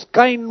kindness. Use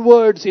kind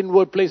words in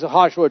place of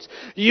harsh words.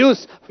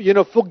 Use,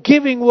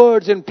 forgiving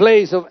words in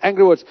place of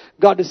angry words.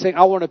 God is saying,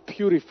 I want to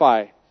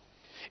purify.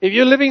 If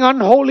you're living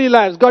unholy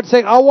lives, God's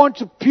saying, I want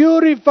to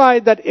purify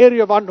that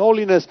area of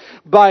unholiness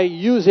by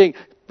using,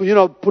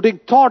 putting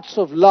thoughts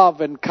of love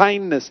and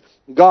kindness.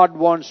 God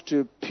wants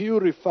to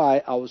purify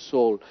our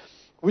soul.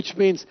 Which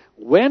means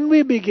when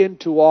we begin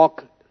to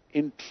walk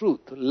in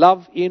truth,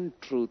 love in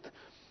truth,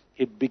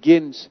 it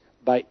begins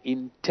by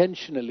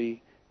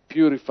intentionally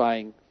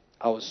purifying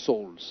our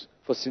souls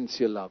for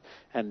sincere love.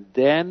 And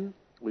then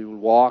we will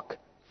walk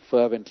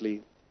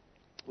fervently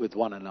with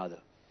one another.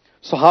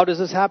 So how does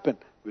this happen?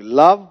 We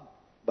love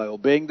by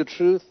obeying the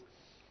truth.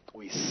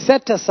 We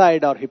set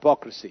aside our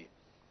hypocrisy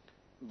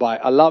by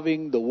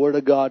allowing the Word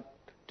of God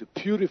to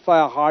purify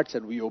our hearts,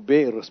 and we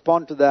obey,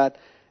 respond to that.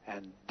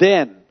 And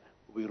then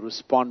we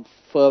respond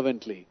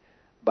fervently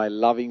by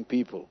loving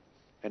people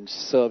and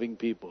serving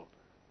people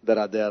that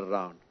are there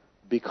around.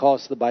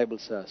 Because the Bible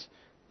says,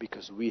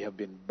 because we have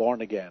been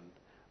born again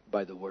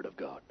by the Word of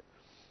God.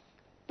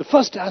 The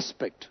first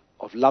aspect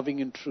of loving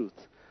in truth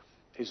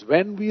is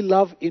when we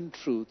love in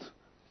truth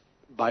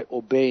by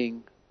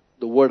obeying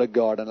the Word of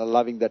God and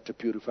allowing that to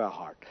purify our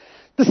heart.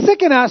 The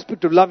second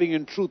aspect of loving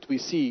in truth we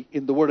see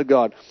in the Word of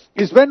God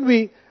is when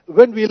we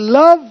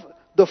love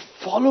the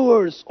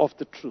followers of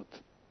the truth.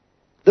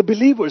 The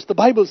believers. The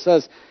Bible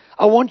says,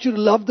 I want you to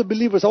love the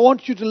believers. I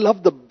want you to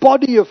love the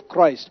body of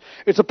Christ.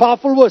 It's a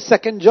powerful verse,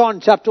 2 John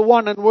chapter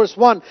 1 and verse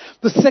 1.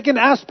 The second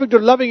aspect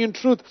of loving in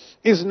truth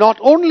is not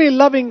only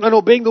loving and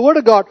obeying the Word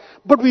of God,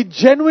 but we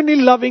genuinely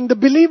loving the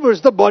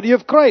believers, the body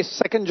of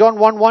Christ. 2 John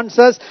 1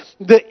 says,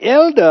 the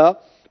elder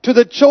to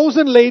the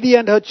chosen lady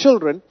and her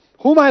children,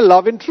 whom I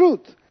love in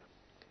truth.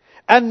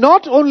 And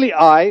not only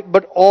I,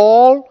 but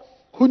all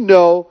who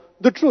know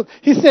the truth.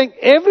 He's saying,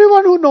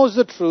 everyone who knows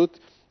the truth,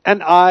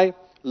 and I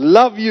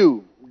love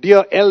you,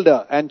 dear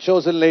elder and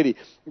chosen lady.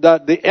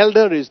 The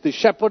elder is the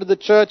shepherd of the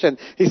church, and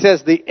he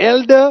says, the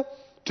elder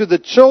to the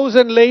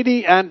chosen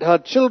lady and her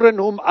children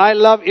whom I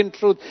love in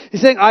truth.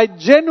 He's saying, I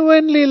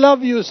genuinely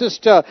love you,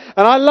 sister,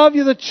 and I love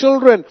you, the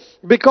children,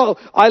 because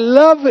I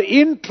love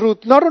in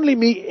truth. Not only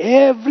me,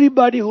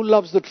 everybody who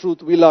loves the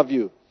truth, we love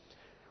you.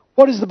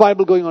 What is the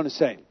Bible going on to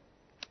say?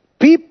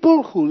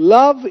 People who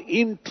love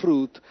in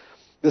truth,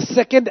 the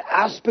second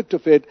aspect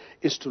of it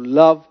is to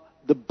love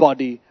the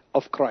body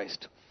of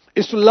Christ.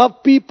 Is to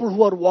love people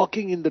who are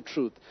walking in the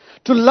truth.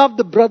 To love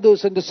the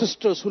brothers and the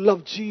sisters who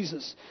love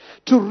Jesus.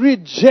 To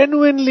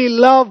genuinely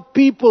love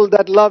people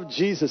that love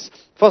Jesus.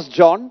 1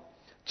 John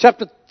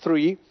chapter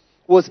 3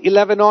 verse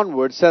 11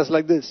 onwards says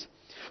like this.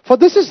 For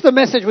this is the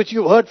message which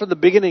you heard from the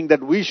beginning,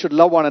 that we should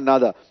love one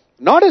another.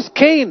 Not as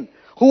Cain,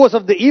 who was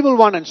of the evil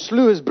one and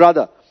slew his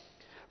brother.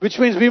 Which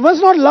means we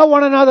must not love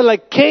one another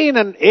like Cain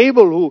and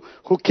Abel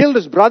who killed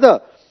his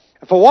brother.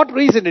 For what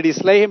reason did he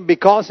slay him?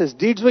 Because his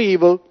deeds were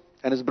evil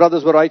and his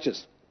brothers were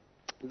righteous.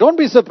 Don't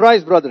be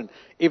surprised, brethren,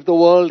 if the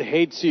world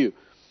hates you.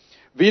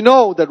 We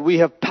know that we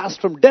have passed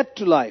from death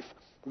to life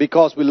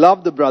because we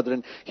love the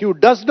brethren. He who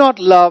does not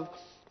love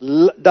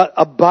that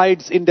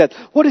abides in death.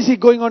 What is he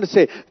going on to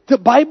say? The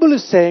Bible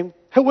is saying,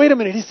 hey, wait a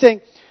minute, he's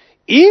saying,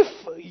 if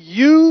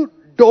you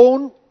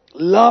don't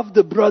love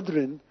the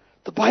brethren,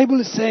 the Bible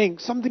is saying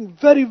something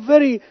very,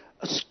 very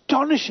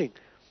astonishing.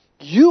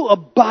 You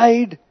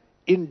abide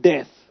in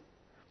death.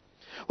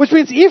 Which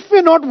means if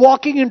we're not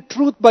walking in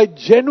truth by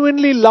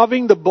genuinely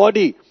loving the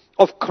body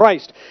of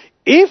Christ,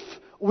 if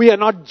we are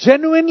not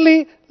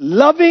genuinely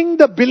loving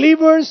the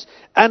believers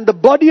and the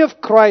body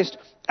of Christ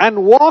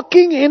and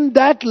walking in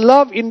that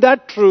love, in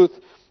that truth,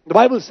 the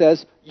Bible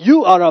says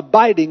you are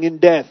abiding in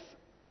death.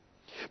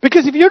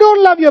 Because if you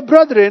don't love your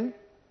brethren,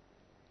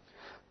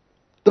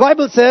 the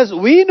Bible says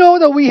we know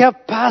that we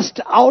have passed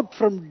out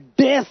from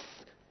death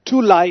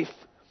to life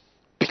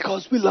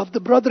because we love the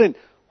brethren.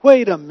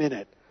 Wait a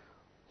minute.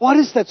 What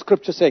is that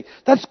scripture saying?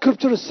 That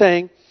scripture is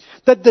saying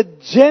that the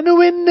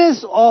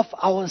genuineness of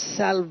our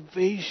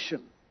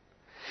salvation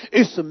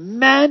is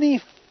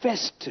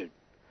manifested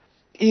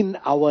in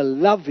our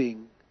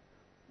loving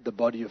the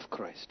body of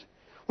Christ.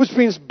 Which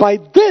means by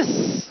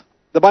this,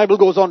 the Bible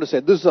goes on to say,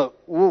 this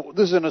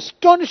is an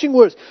astonishing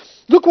verse.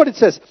 Look what it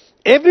says.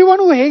 Everyone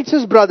who hates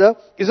his brother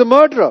is a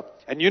murderer.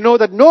 And you know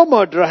that no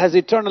murderer has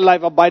eternal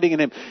life abiding in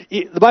him.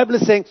 The Bible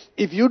is saying,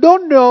 if you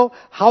don't know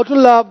how to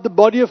love the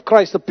body of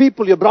Christ, the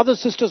people, your brothers,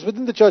 sisters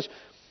within the church,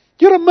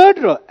 you're a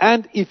murderer.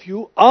 And if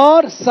you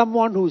are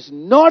someone who's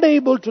not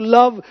able to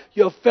love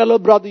your fellow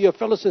brother, your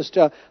fellow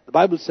sister, the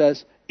Bible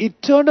says,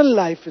 eternal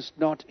life is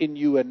not in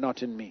you and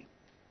not in me.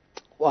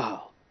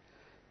 Wow.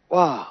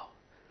 Wow.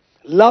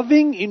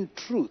 Loving in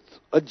truth,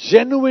 a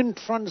genuine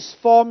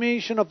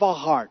transformation of our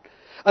heart,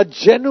 a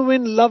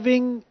genuine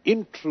loving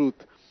in truth,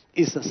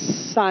 is a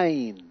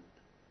sign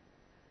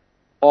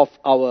of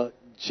our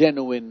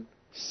genuine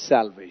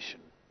salvation.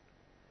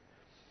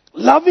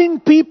 Loving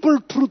people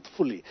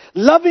truthfully,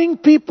 loving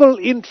people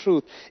in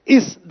truth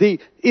is the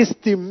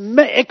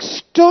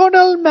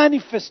external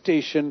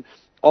manifestation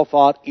of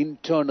our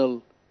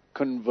internal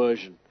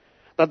conversion.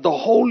 That the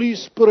Holy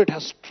Spirit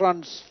has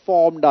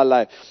transformed our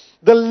life.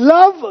 The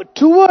love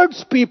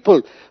towards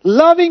people,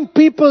 loving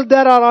people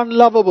that are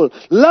unlovable,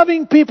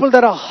 loving people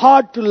that are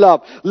hard to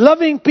love,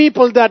 loving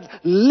people that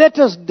let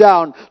us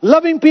down,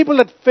 loving people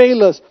that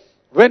fail us.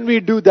 When we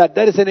do that,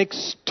 there is an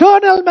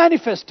external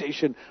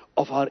manifestation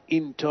of our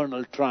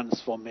internal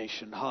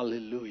transformation.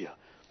 Hallelujah.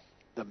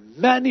 The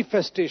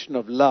manifestation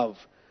of love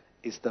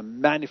is the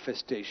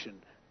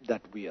manifestation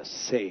that we are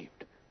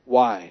saved.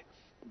 Why?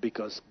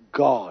 Because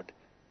God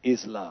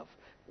is love.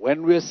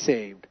 When we're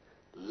saved,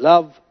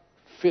 love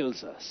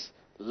fills us.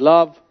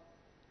 Love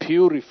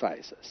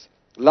purifies us.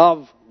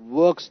 Love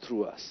works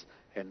through us.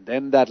 And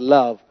then that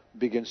love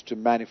begins to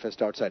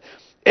manifest outside.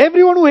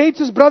 Everyone who hates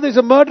his brother is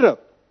a murderer.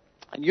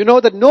 And you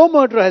know that no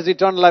murderer has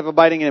eternal life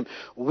abiding in him.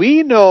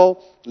 We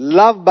know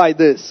love by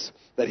this,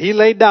 that he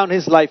laid down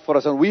his life for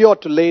us, and we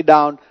ought to lay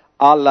down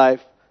our life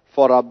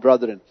for our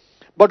brethren.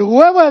 But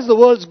whoever has the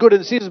world's good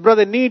and sees his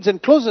brother in needs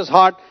and closes his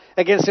heart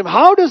against him,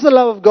 how does the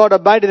love of God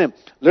abide in him?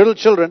 Little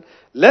children,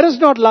 let us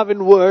not love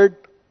in word,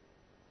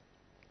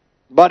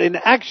 but in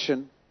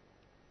action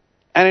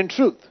and in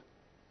truth.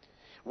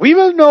 We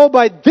will know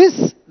by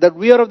this that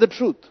we are of the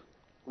truth.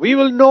 We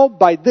will know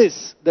by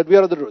this that we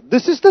are of the truth.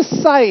 This is the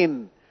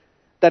sign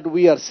that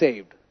we are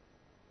saved.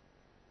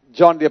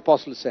 John the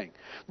Apostle is saying,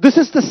 this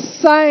is the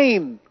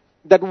sign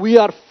that we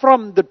are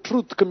from the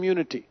truth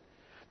community.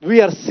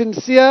 We are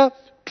sincere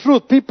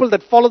truth, people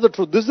that follow the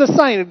truth. This is the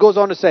sign, it goes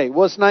on to say,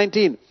 verse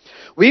 19.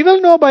 We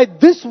will know by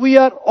this we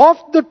are of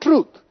the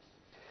truth,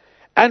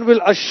 and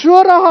will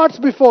assure our hearts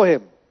before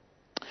him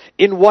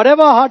in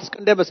whatever our hearts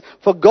condemn us.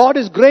 For God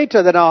is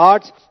greater than our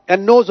hearts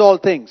and knows all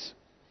things.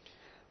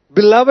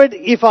 Beloved,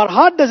 if our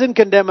heart doesn't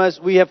condemn us,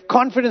 we have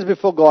confidence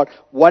before God.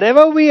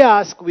 Whatever we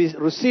ask, we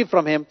receive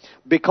from him,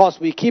 because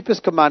we keep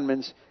his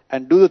commandments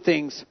and do the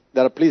things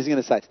that are pleasing in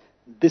his sight.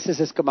 This is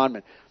his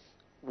commandment.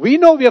 We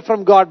know we are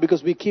from God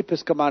because we keep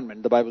his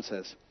commandment, the Bible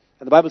says.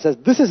 And the Bible says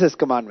this is his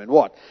commandment.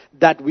 What?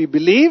 That we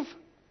believe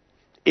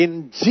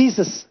in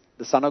Jesus,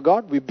 the Son of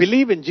God. We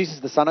believe in Jesus,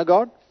 the Son of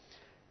God.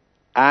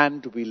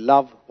 And we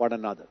love one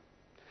another.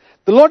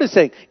 The Lord is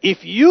saying,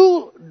 if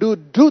you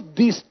do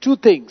these two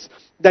things,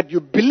 that you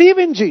believe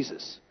in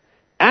Jesus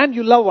and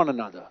you love one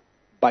another,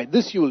 by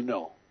this you will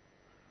know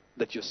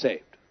that you're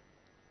saved.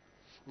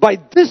 By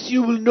this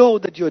you will know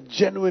that you're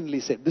genuinely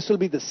saved. This will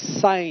be the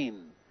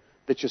sign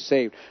that you're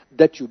saved.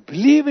 That you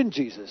believe in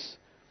Jesus,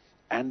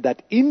 and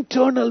that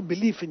internal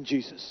belief in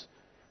Jesus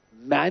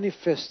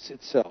manifests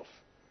itself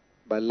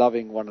by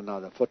loving one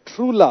another. For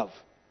true love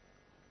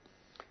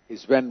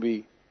is when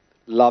we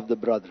love the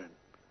brethren.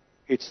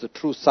 It's the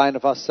true sign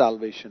of our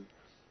salvation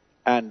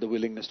and the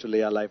willingness to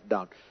lay our life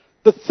down.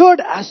 The third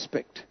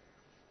aspect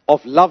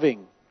of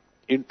loving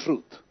in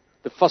truth.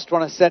 The first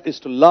one I said is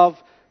to love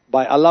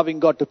by allowing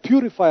God to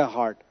purify our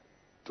heart,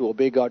 to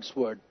obey God's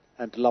word,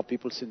 and to love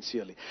people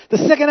sincerely. The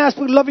second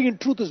aspect of loving in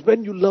truth is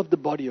when you love the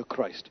body of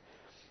Christ.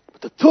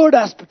 But the third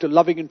aspect of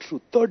loving in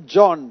truth, 3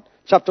 John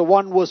chapter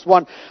 1 verse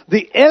 1.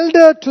 The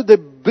elder to the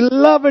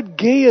beloved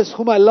Gaius,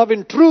 whom I love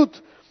in truth.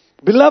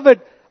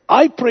 Beloved,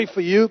 I pray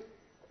for you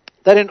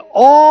that in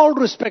all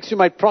respects you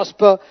might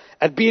prosper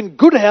and be in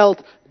good health,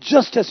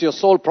 just as your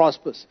soul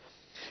prospers.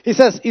 He's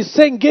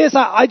saying, Gaius,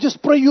 I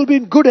just pray you'll be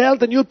in good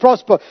health and you'll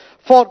prosper.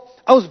 For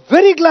I was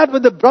very glad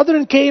when the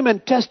brethren came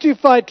and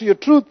testified to your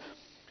truth.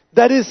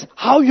 That is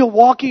how you're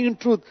walking in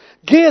truth.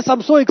 Gaius,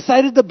 I'm so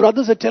excited the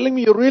brothers are telling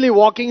me you're really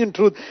walking in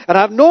truth. And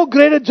I have no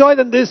greater joy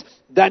than this,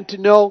 than to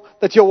know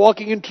that you're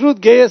walking in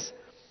truth, Gaius.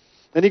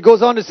 And he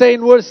goes on to say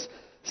in verse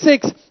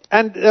 6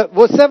 and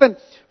verse 7,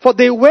 for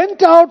they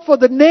went out for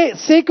the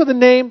sake of the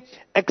name,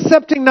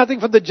 accepting nothing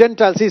from the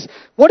Gentiles.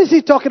 What is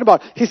he talking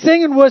about? He's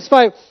saying in verse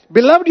 5,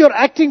 beloved, you're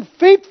acting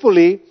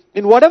faithfully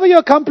in whatever you're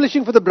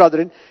accomplishing for the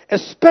brethren,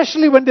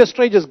 especially when they're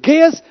strangers.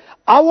 Gaius,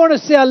 I want to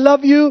say I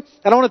love you,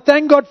 and I want to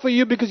thank God for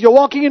you because you're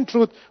walking in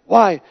truth.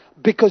 Why?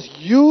 Because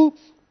you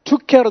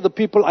took care of the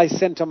people I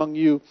sent among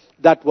you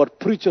that were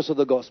preachers of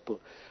the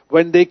gospel.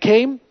 When they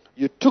came,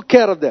 you took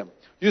care of them.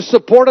 You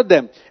supported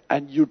them,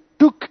 and you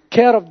took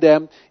care of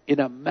them in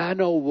a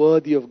manner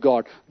worthy of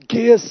God.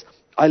 Gaius,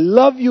 I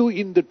love you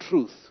in the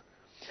truth.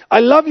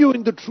 I love you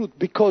in the truth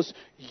because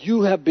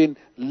you have been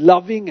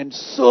loving and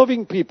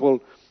serving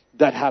people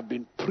that have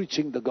been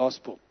preaching the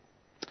gospel.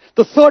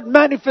 The third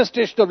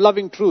manifestation of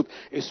loving truth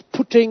is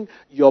putting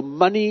your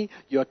money,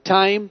 your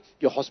time,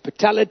 your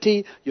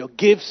hospitality, your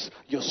gifts,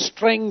 your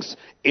strengths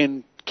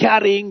in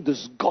carrying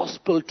this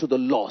gospel to the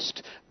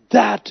lost.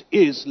 That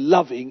is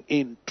loving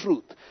in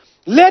truth.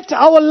 Let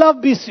our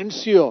love be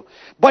sincere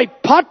by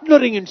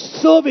partnering and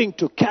serving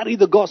to carry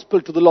the gospel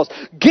to the lost.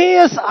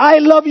 Gaius, I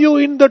love you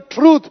in the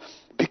truth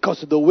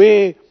because of the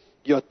way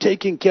you're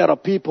taking care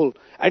of people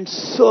and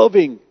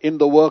serving in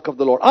the work of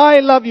the Lord. I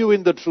love you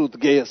in the truth,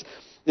 Gaius.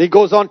 He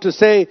goes on to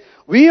say,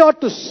 we ought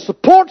to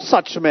support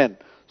such men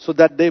so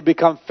that they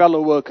become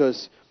fellow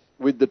workers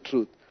with the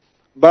truth.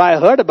 But I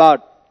heard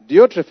about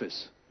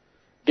Diotrephes.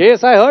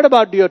 Gaius, I heard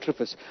about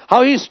Diotrephes.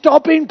 How he's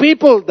stopping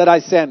people that I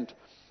sent.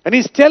 And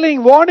he's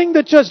warning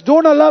the church,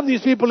 don't allow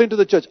these people into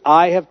the church.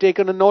 I have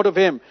taken a note of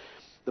him.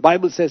 The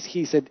Bible says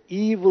he's an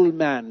evil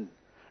man.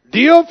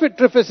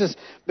 Diotrephes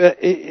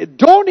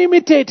don't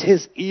imitate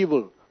his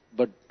evil.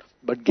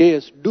 But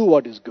Gaius, do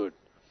what is good.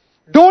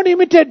 Don't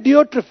imitate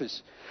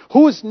Diotrephes,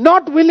 who is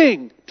not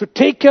willing to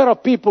take care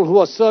of people who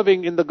are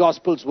serving in the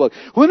gospel's work,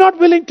 who are not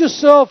willing to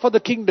serve for the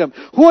kingdom,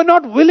 who are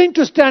not willing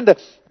to stand up.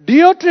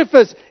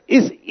 Diotrephes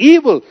is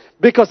evil,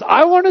 because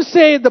I want to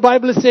say, the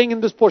Bible is saying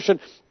in this portion,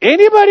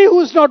 anybody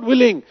who is not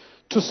willing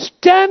to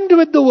stand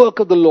with the work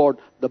of the Lord,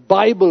 the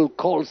Bible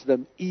calls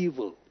them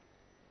evil.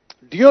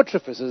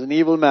 Diotrephes is an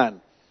evil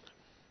man.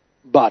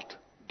 But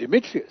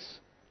Demetrius,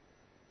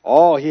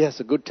 he has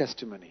a good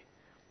testimony.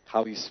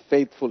 How he's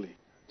faithfully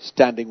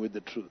standing with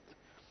the truth.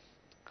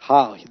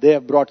 How they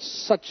have brought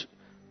such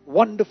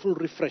wonderful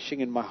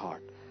refreshing in my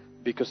heart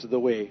because of the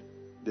way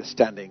they're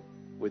standing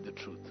with the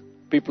truth.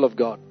 People of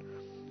God,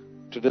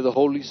 today the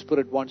Holy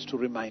Spirit wants to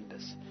remind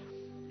us.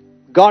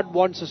 God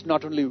wants us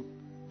not only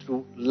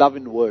to love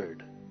in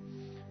word.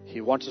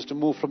 He wants us to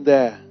move from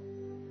there,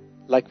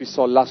 like we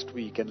saw last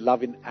week, and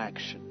love in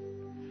action.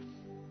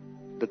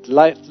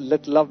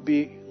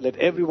 Let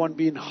everyone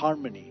be in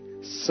harmony,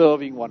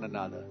 serving one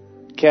another,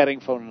 caring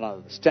for one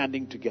another,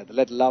 standing together.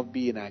 Let love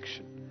be in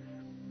action.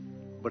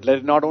 But let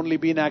it not only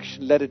be in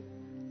action,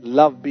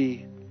 love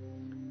be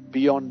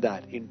beyond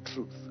that, in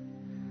truth.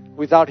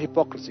 Without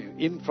hypocrisy.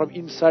 From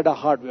inside our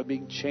heart, we are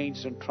being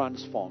changed and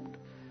transformed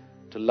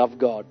to love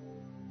God.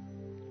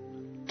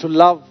 To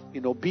love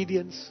in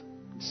obedience,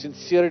 in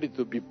sincerity,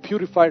 to be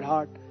purified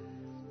heart,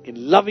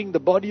 in loving the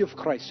body of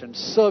Christ and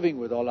serving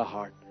with all our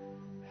heart,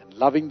 and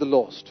loving the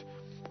lost,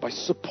 by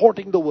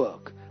supporting the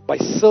work, by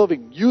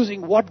serving,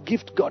 using what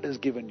gift God has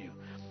given you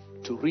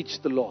to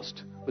reach the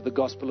lost with the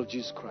gospel of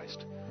Jesus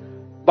Christ.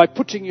 By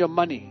putting your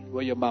money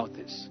where your mouth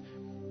is.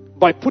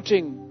 By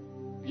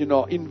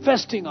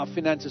investing our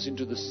finances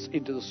into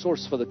the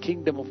source for the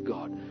kingdom of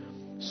God,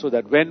 so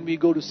that when we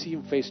go to see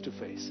Him face to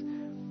face,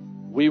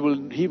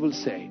 He will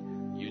say,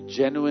 you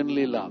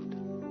genuinely loved.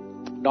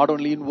 Not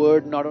only in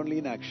word, not only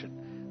in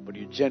action, but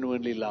you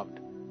genuinely loved,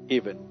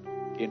 even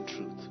in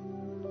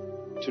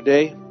truth.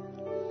 Today,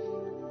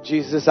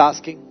 Jesus is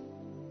asking,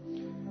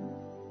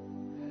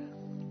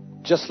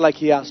 just like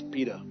He asked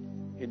Peter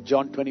in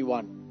John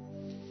 21.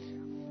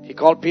 He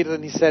called Peter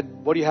and He said,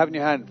 what do you have in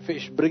your hand?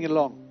 Fish, bring it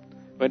along.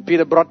 When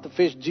Peter brought the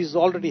fish, Jesus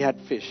already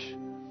had fish.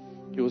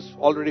 He was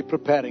already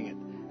preparing it.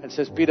 And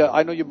says, Peter,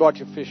 I know you brought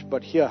your fish,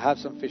 but here, have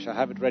some fish. I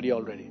have it ready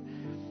already.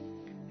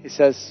 He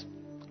says,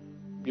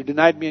 you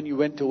denied me and you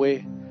went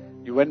away.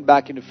 You went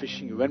back into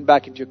fishing. You went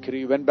back into your career.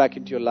 You went back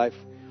into your life.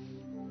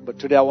 But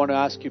today I want to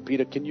ask you,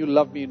 Peter, can you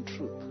love me in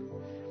truth?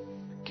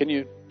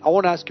 I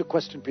want to ask you a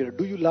question, Peter.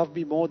 Do you love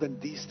me more than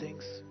these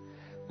things?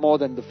 More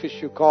than the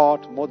fish you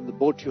caught? More than the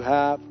boat you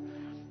have?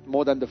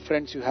 More than the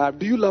friends you have?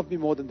 Do you love me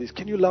more than this?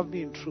 Can you love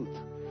me in truth?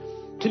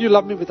 Can you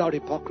love me without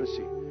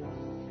hypocrisy?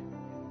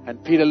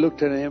 And Peter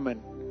looked at Him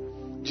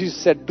and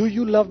Jesus said, do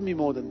you love me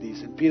more than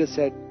these? And Peter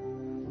said,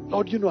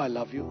 Lord, you know I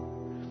love you.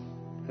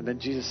 And then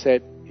Jesus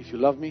said, if you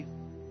love me,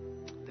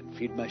 then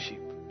feed my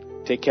sheep.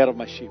 Take care of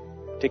my sheep.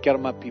 Take care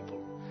of my people.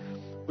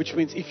 Which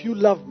means if you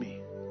love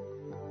me,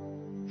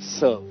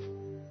 serve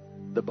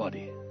the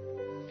body.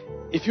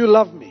 If you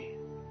love me,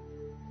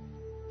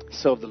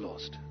 serve the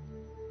lost.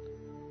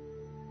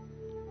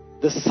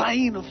 The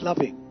sign of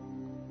loving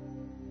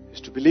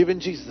is to believe in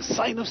Jesus. The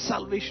sign of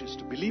salvation is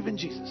to believe in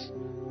Jesus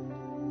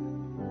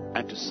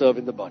and to serve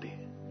in the body.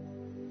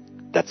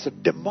 That's a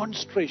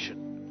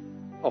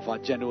demonstration of our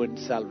genuine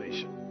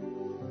salvation.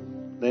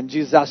 Then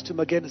Jesus asked him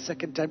again a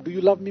second time, do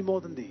you love me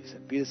more than these?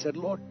 And Peter said,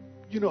 Lord,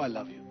 you know I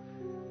love you.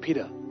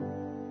 Peter,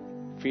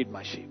 feed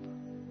my sheep.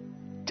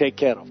 Take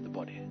care of the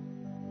body.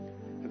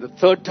 And the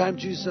third time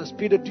Jesus asked,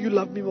 Peter, do you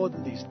love me more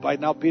than these? By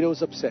now Peter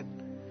was upset.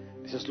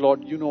 He says,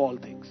 Lord, you know all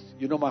things.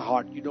 You know my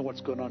heart. You know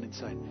what's going on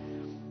inside.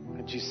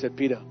 And Jesus said,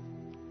 Peter,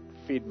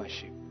 feed my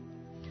sheep.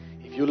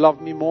 If you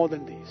love me more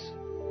than these,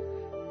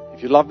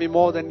 if you love me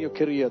more than your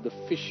career, the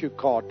fish you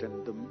caught,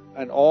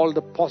 and all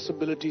the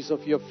possibilities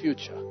of your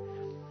future,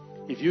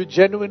 if you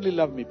genuinely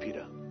love me,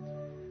 Peter,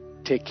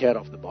 take care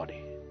of the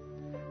body.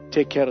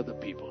 Take care of the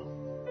people.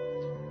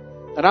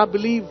 And I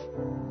believe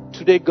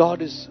today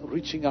God is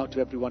reaching out to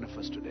every one of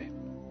us today.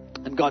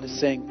 And God is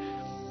saying,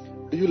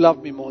 do you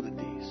love me more than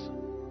these?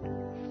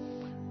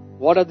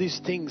 What are these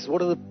things?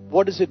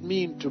 What does it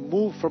mean to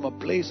move from a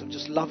place of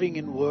just loving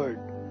in word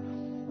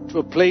to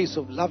a place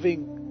of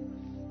loving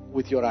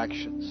with your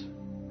actions?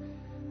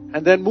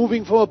 And then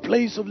moving from a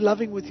place of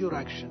loving with your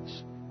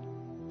actions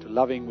to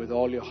loving with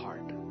all your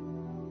heart,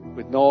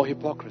 with no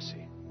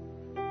hypocrisy.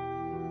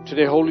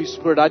 Today, Holy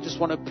Spirit, I just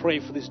want to pray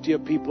for these dear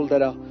people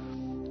that are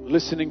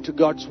listening to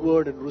God's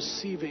word and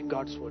receiving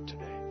God's word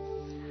today.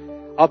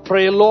 I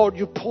pray, Lord,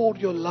 you pour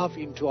your love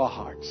into our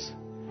hearts.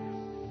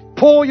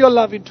 Pour your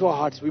love into our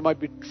hearts. We might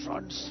be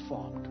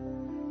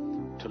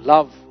transformed to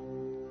love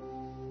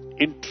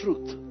in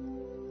truth,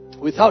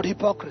 without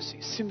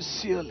hypocrisy,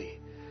 sincerely.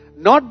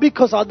 Not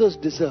because others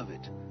deserve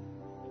it,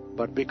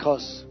 but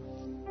because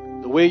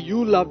the way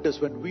you loved us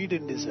when we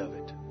didn't deserve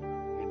it,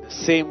 in the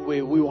same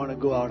way we want to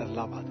go out and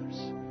love others.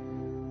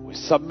 We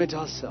submit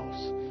ourselves.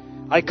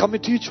 I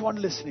commit to each one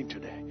listening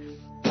today.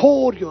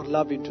 Pour your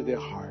love into their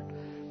heart.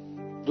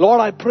 Lord,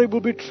 I pray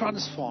we'll be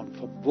transformed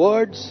from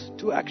words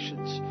to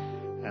actions,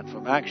 and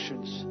from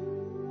actions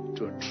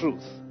to a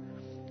truth.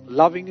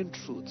 Loving in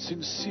truth,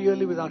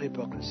 sincerely without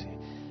hypocrisy.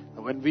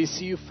 And when we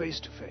see you face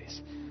to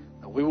face,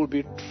 we will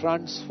be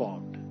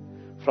transformed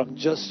from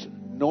just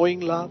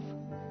knowing love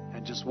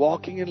and just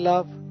walking in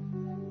love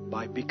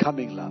by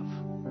becoming love.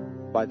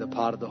 by the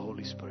power of the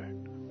Holy Spirit.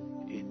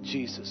 In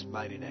Jesus'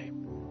 mighty name.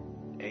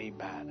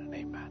 Amen and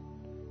amen.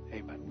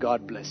 Amen.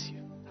 God bless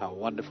you. Have a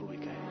wonderful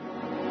weekend.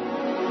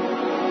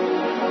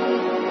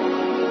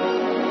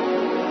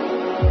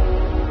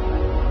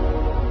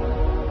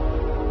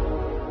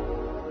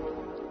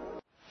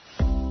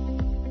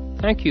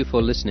 Thank you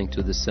for listening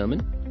to this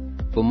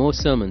sermon. For more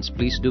sermons,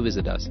 please do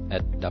visit us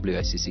at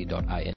wscc.in.